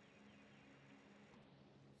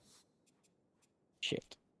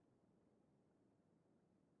 Shit.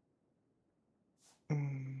 I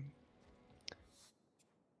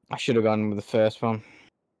should have gone with the first one.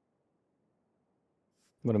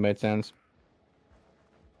 Would have made sense.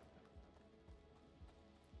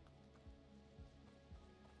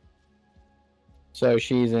 So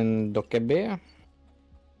she's in Dokebe.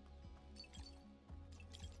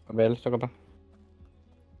 Let's talk about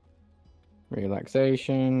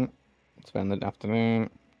relaxation. Spend the afternoon.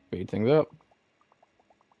 Speed things up.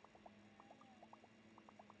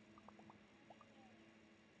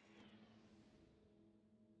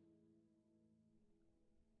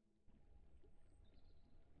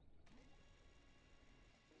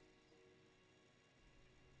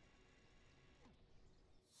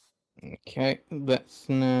 Okay, let's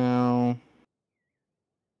now.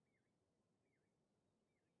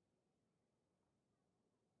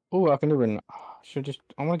 Oh, I can do Ren. Should just.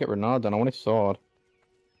 I want to get Renard done. I want his sword.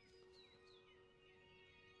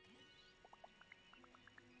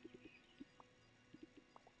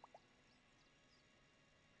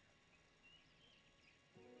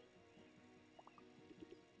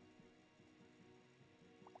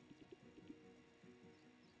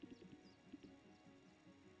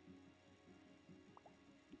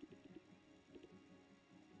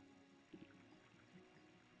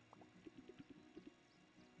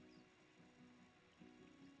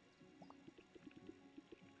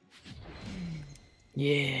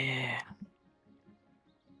 Yeah.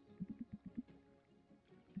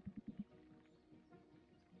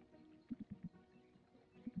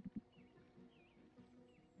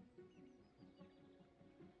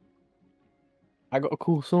 I got a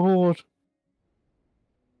cool sword.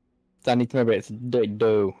 I need to remember it's Do.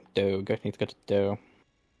 Go need to go to Do.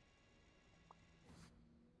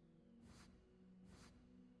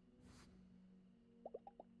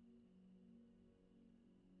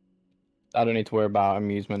 I don't need to worry about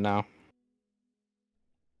amusement now.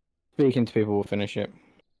 Speaking to people will finish it.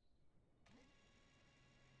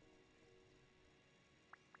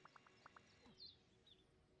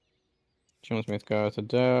 She wants me to go to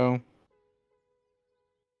Do.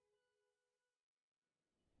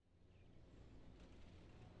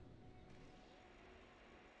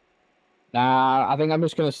 Nah, I think I'm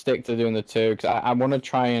just gonna stick to doing the two because I want to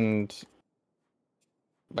try and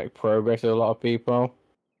like progress with a lot of people.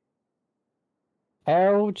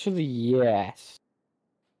 Hell to the yes.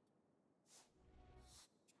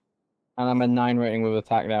 And I'm a 9 rating with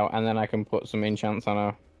attack now, and then I can put some enchants on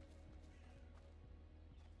her.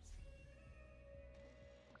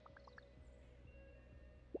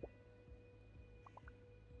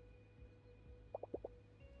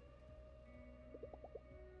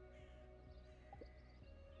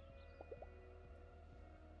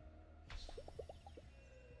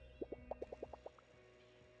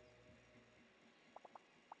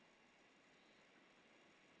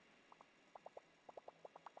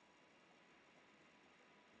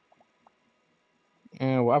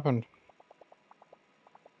 Yeah, what happened?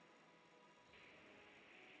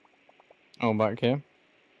 Oh, back here.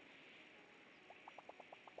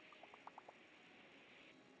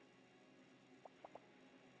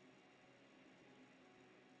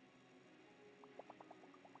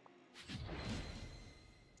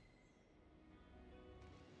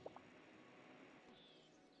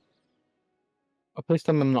 Oh, please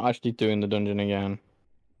tell me I'm not actually doing the dungeon again.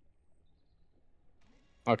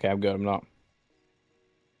 Okay, I'm good, I'm not.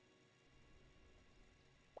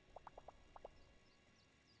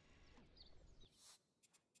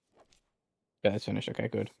 Yeah, it's finished. Okay,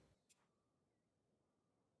 good.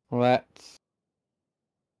 Let's...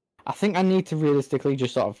 I think I need to realistically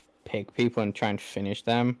just sort of pick people and try and finish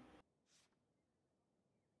them.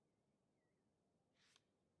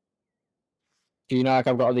 Do you know, like,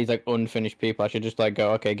 I've got all these, like, unfinished people. I should just, like,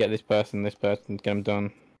 go, okay, get this person, get them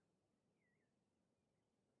done.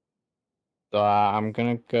 So I'm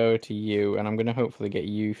gonna go to you, and I'm gonna hopefully get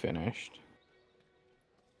you finished.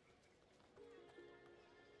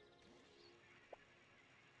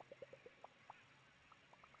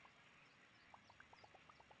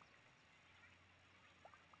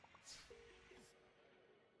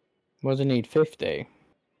 What does it need? 50?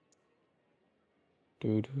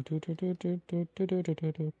 Oh,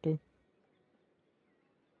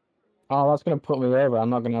 that's gonna put me over. I'm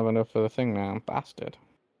not gonna have enough for the thing now, bastard.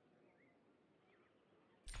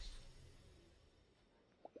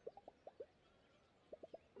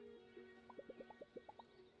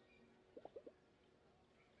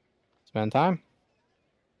 Spend time.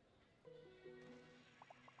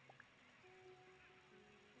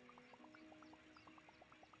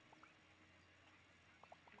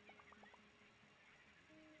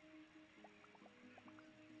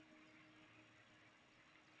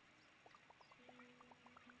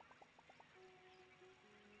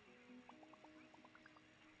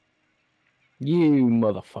 You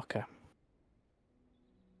motherfucker.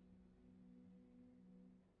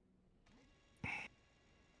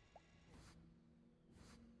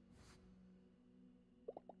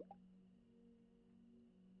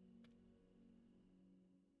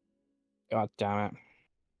 God damn it.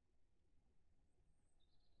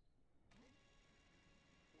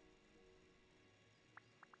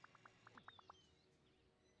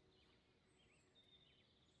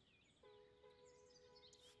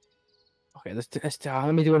 Okay,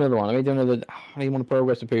 let me do another one. Let me do another. I need want to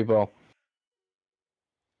progress with people.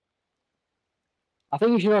 I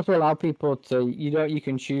think you should also allow people to. You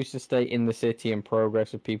can choose to stay in the city and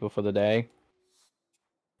progress with people for the day.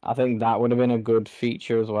 I think that would have been a good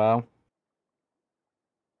feature as well.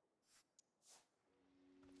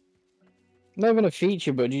 Not even a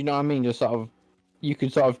feature, but do you know what I mean? Just sort of, you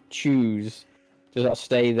could sort of choose to sort of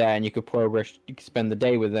stay there, and you could progress. You could spend the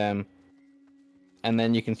day with them, and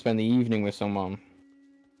then you can spend the evening with someone.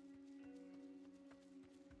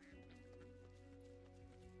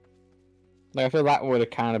 Like, I feel that would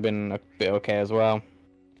have kind of been a bit okay as well.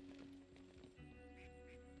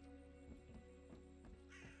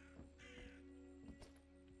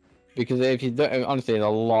 Because if you don't, honestly, it's a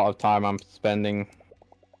lot of time I'm spending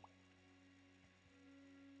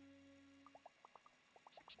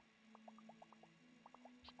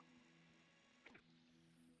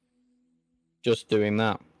just doing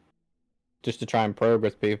that. Just to try and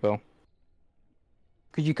progress people.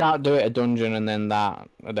 Because you can't do it a dungeon and then that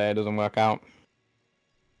a day doesn't work out.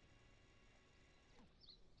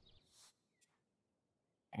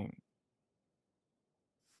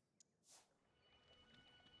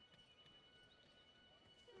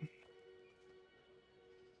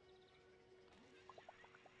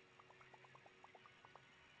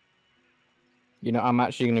 You know, I'm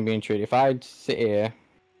actually going to be intrigued. If I sit here...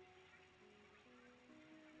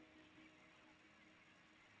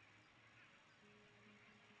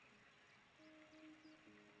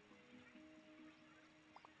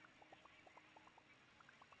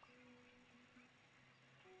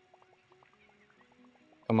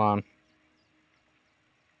 Come on.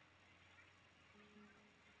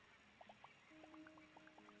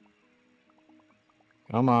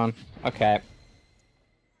 Come on. Okay.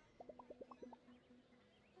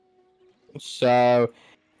 So,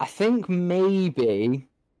 I think maybe,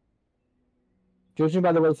 judging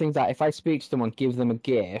by the way things are, if I speak to someone, give them a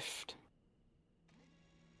gift,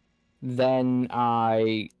 then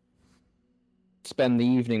I spend the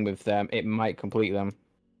evening with them, it might complete them.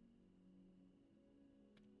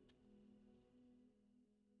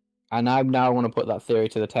 And I now want to put that theory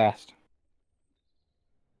to the test.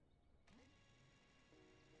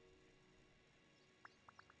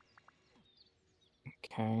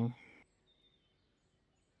 Okay.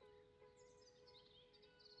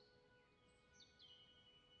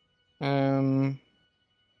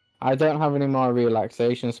 I don't have any more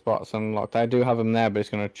relaxation spots unlocked. I do have them there, but it's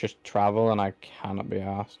going to just travel, and I cannot be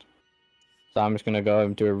asked. So I'm just going to go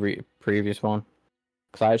and do a previous one.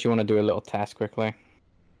 Because I actually want to do a little test quickly.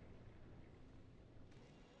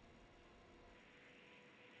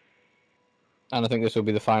 And I think this will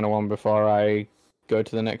be the final one before I go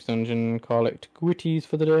to the next dungeon, collect goodies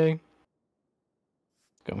for the day.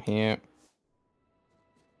 Come here.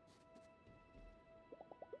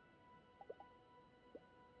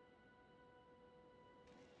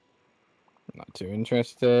 Not too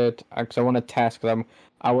interested. Because I want to test. Because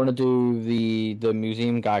I want to do the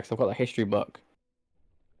museum guy. Because I've got the history book,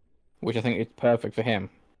 which I think is perfect for him.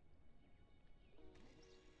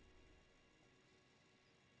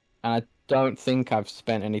 And I don't think I've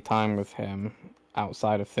spent any time with him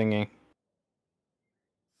outside of thingy.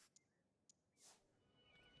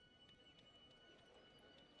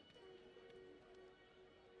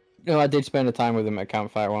 No, I did spend a time with him at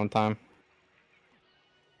campfire one time.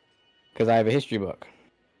 Because I have a history book.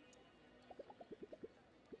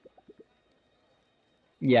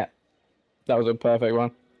 Yeah, that was a perfect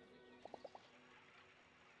one.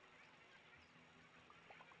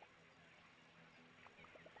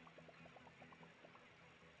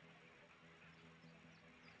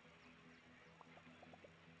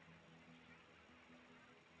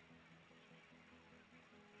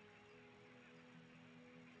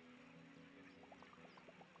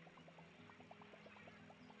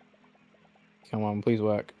 Come on, please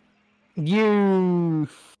work. You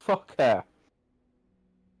fucker.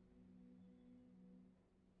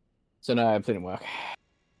 So no, it didn't work.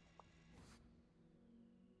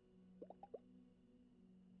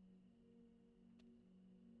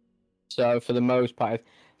 So for the most part,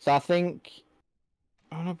 so I think,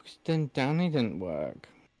 oh no, because then Danny didn't work.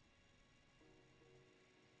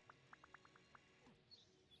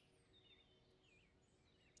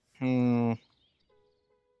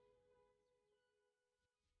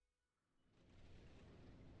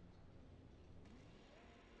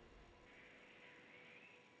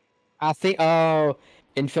 I think, oh,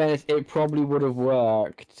 in fairness, it probably would have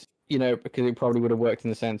worked, you know, because it probably would have worked in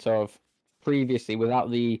the sense of previously without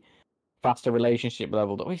the faster relationship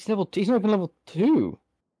level. Oh, he's he's not even level 2.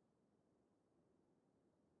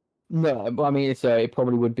 No, but I mean, it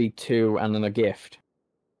probably would be 2 and then a gift.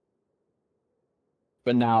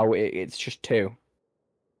 But now it's just 2.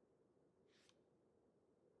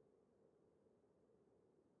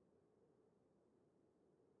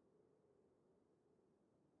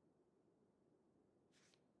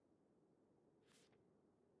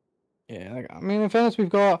 Yeah, I mean, in fairness, we've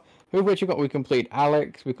got we complete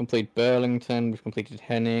Alex, we complete Burlington, we've completed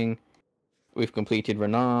Henning, we've completed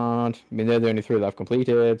Renard. I mean, they're the only 3 that I've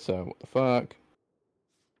completed, so what the fuck?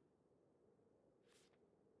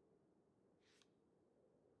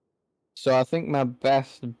 So I think my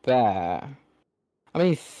best bet. I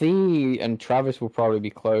mean, Thea and Travis will probably be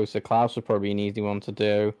closer. Klaus will probably be an easy one to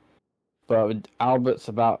do, but Albert's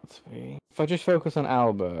about to be. If I just focus on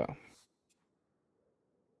Albert.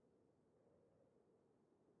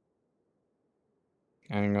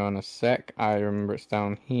 Hang on a sec. I remember it's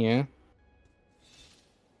down here.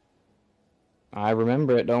 I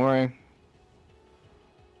remember it, don't worry.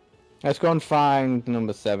 Let's go and find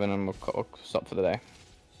number 7 and we'll stop for the day.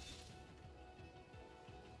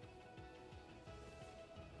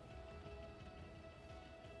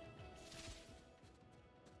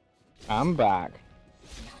 I'm back.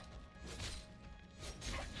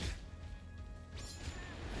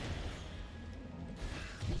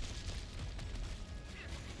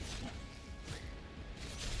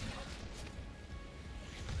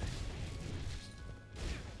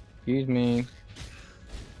 Excuse me.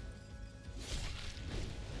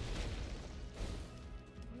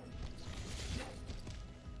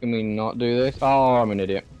 Can we not do this? Oh, I'm an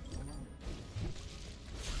idiot.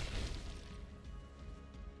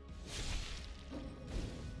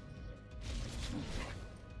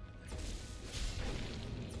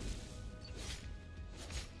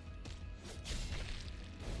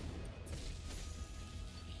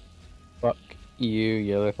 Fuck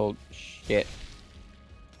you little shit.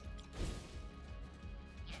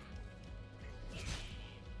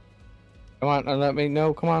 Come on, and let me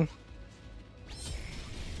know, come on.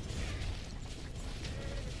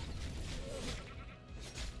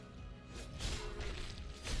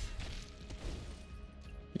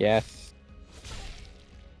 Yes.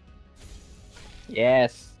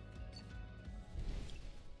 Yes.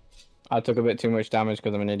 I took a bit too much damage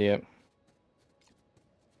because I'm an idiot.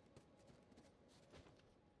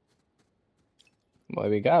 Well, there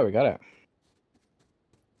we go, we got it.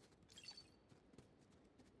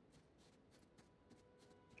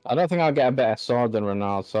 I don't think I'll get a better sword than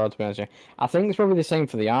Renard's sword, to be honest with you. I think it's probably the same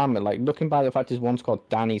for the armor. Like, looking by the fact there's one's called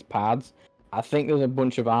Danny's Pads, I think there's a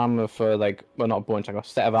bunch of armor for, like, well, not a bunch, like a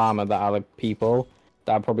set of armor that are, like, people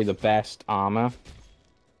that are probably the best armor.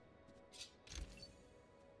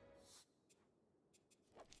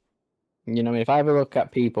 You know, if I have a look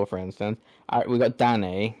at people, for instance, we got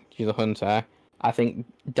Danny, she's a hunter. I think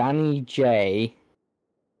Danny, Jay,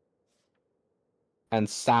 and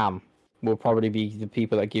Sam will probably be the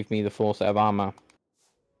people that give me the full set of armor.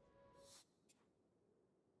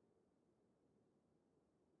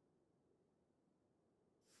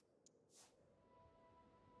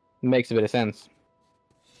 Makes a bit of sense.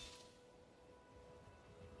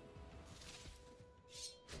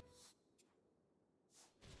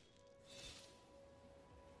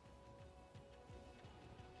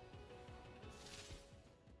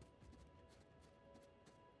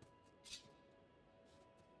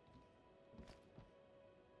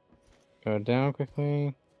 Go down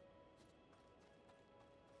quickly.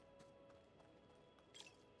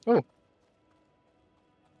 Oh.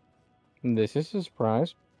 This is a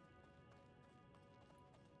surprise.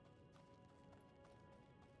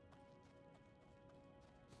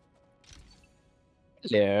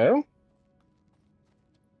 Hello.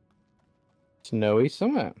 Snowy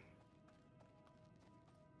summer.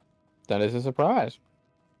 That is a surprise.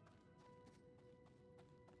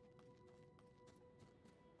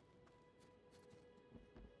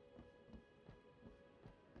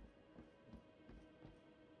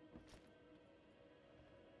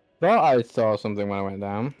 Thought I saw something when I went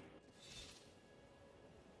down.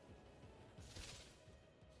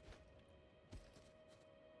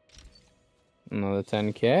 Another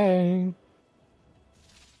 10k.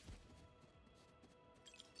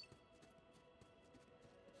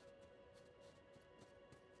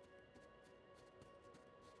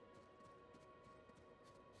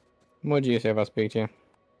 What do you say if I speak to you?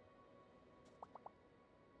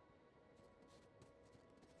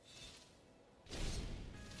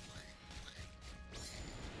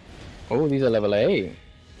 Oh, these are level 8.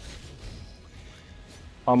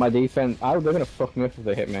 Oh, my defense. They're gonna fuck me up if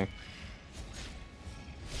they hit me.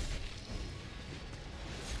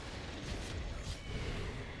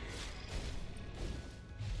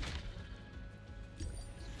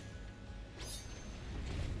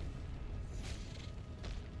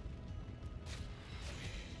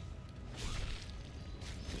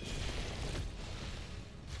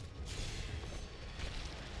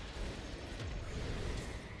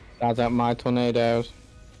 That's out my tornadoes.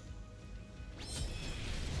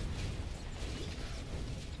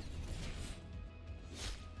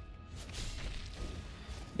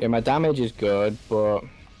 Yeah, my damage is good, but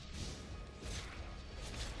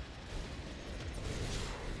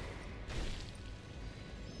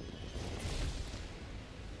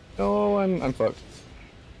oh, I'm fucked.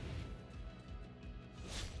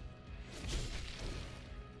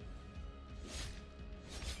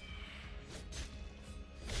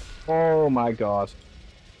 Oh my god.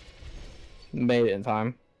 Made it in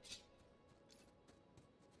time.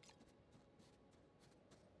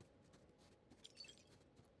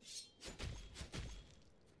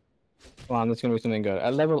 Come on, there's gonna be something good.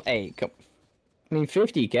 At level 8, I mean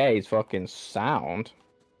 50k is fucking sound.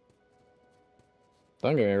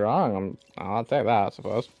 Don't get me wrong, I'll take that, I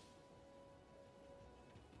suppose.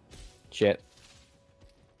 Shit.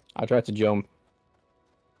 I tried to jump.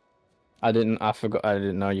 I didn't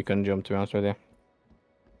know you couldn't jump, to be honest with you.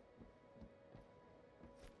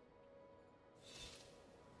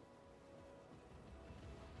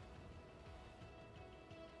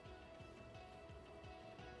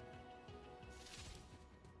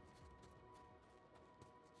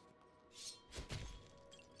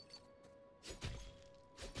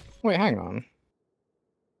 Wait, hang on.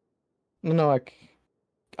 No, like...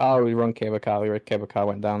 Oh, we run cable car. The cable car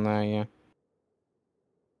went down there, yeah.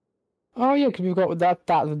 Oh, yeah, because we've got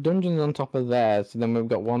the dungeon's on top of there, so then we've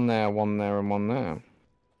got one there, and one there.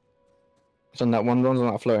 So that one runs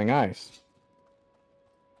on that floating ice.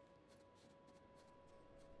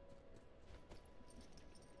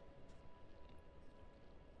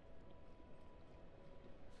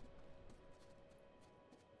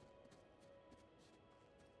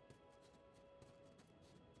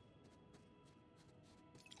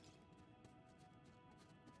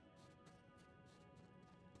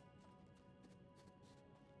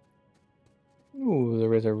 Ooh,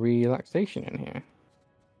 there is a relaxation in here.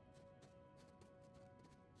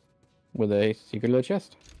 With a secret little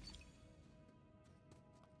chest.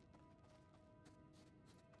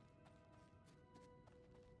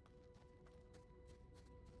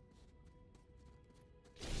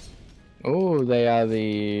 Oh, they are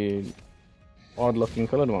the odd-looking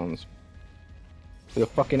coloured ones. With a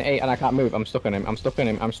fucking 8, and I can't move. I'm stuck on him. I'm stuck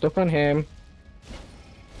on him.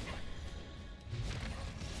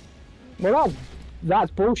 Well,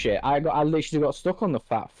 that's bullshit. I literally got stuck on the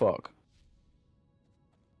fat fuck.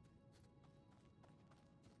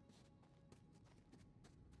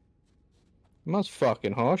 That's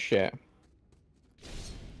fucking horseshit.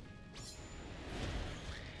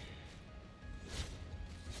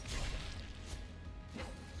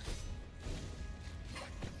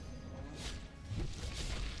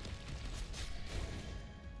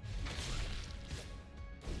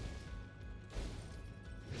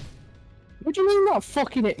 What do you mean not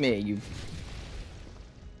fucking hit me, you...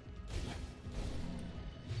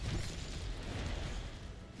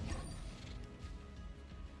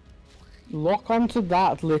 Lock onto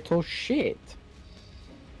that little shit.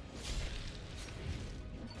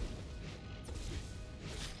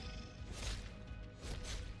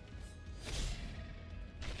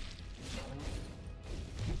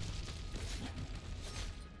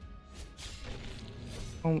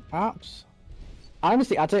 Apps.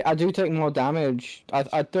 Honestly, I do take more damage. I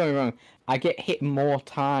don't get me wrong. I get hit more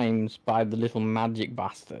times by the little magic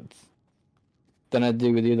bastards than I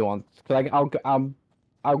do with the other ones. Cause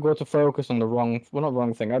I'll go to focus on the wrong, well, not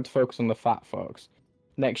wrong thing. I had to focus on the fat folks.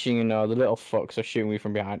 Next thing you know, the little fucks are shooting me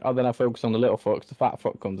from behind. Oh, then I focus on the little fucks. The fat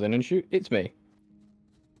fuck comes in and it's me.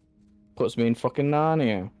 Puts me in fucking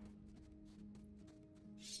Narnia.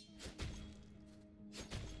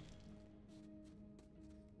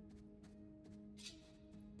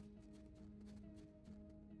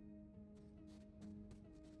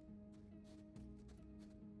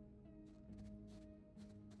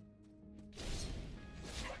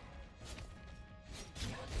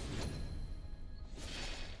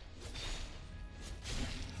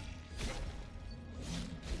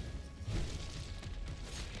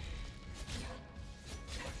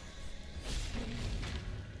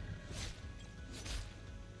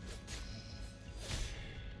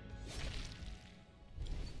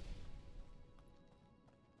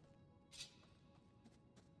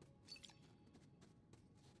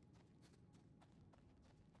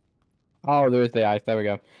 Oh, there is the ice. There we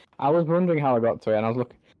go. I was wondering how I got to it, and I was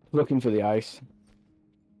looking for the ice.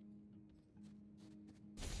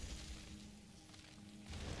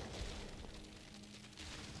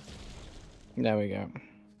 There we go.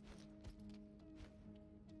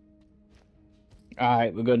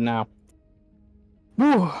 Alright, we're good now.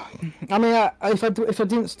 Whew. I mean, if I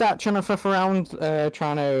didn't start trying to fuff around,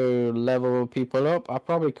 trying to level people up, I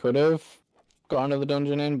probably could have got another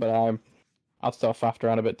dungeon in, but I've still faffed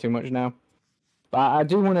around a bit too much now. But I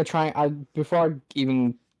do want to try. Before I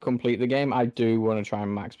even complete the game, I do want to try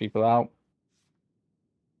and max people out.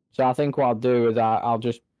 So I think what I'll do is I'll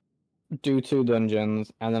just do 2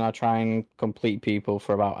 dungeons, and then I'll try and complete people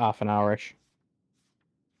for about half an hour-ish.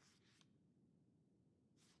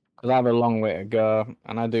 Because I have a long way to go,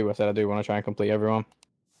 and I do want to try and complete everyone.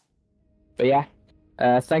 But yeah,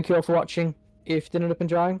 thank you all for watching. If you did end up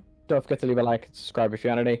enjoying, don't forget to leave a like and subscribe if you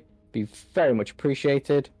haven't already. Be very much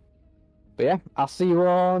appreciated. But yeah, I'll see you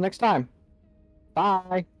all next time.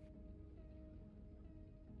 Bye.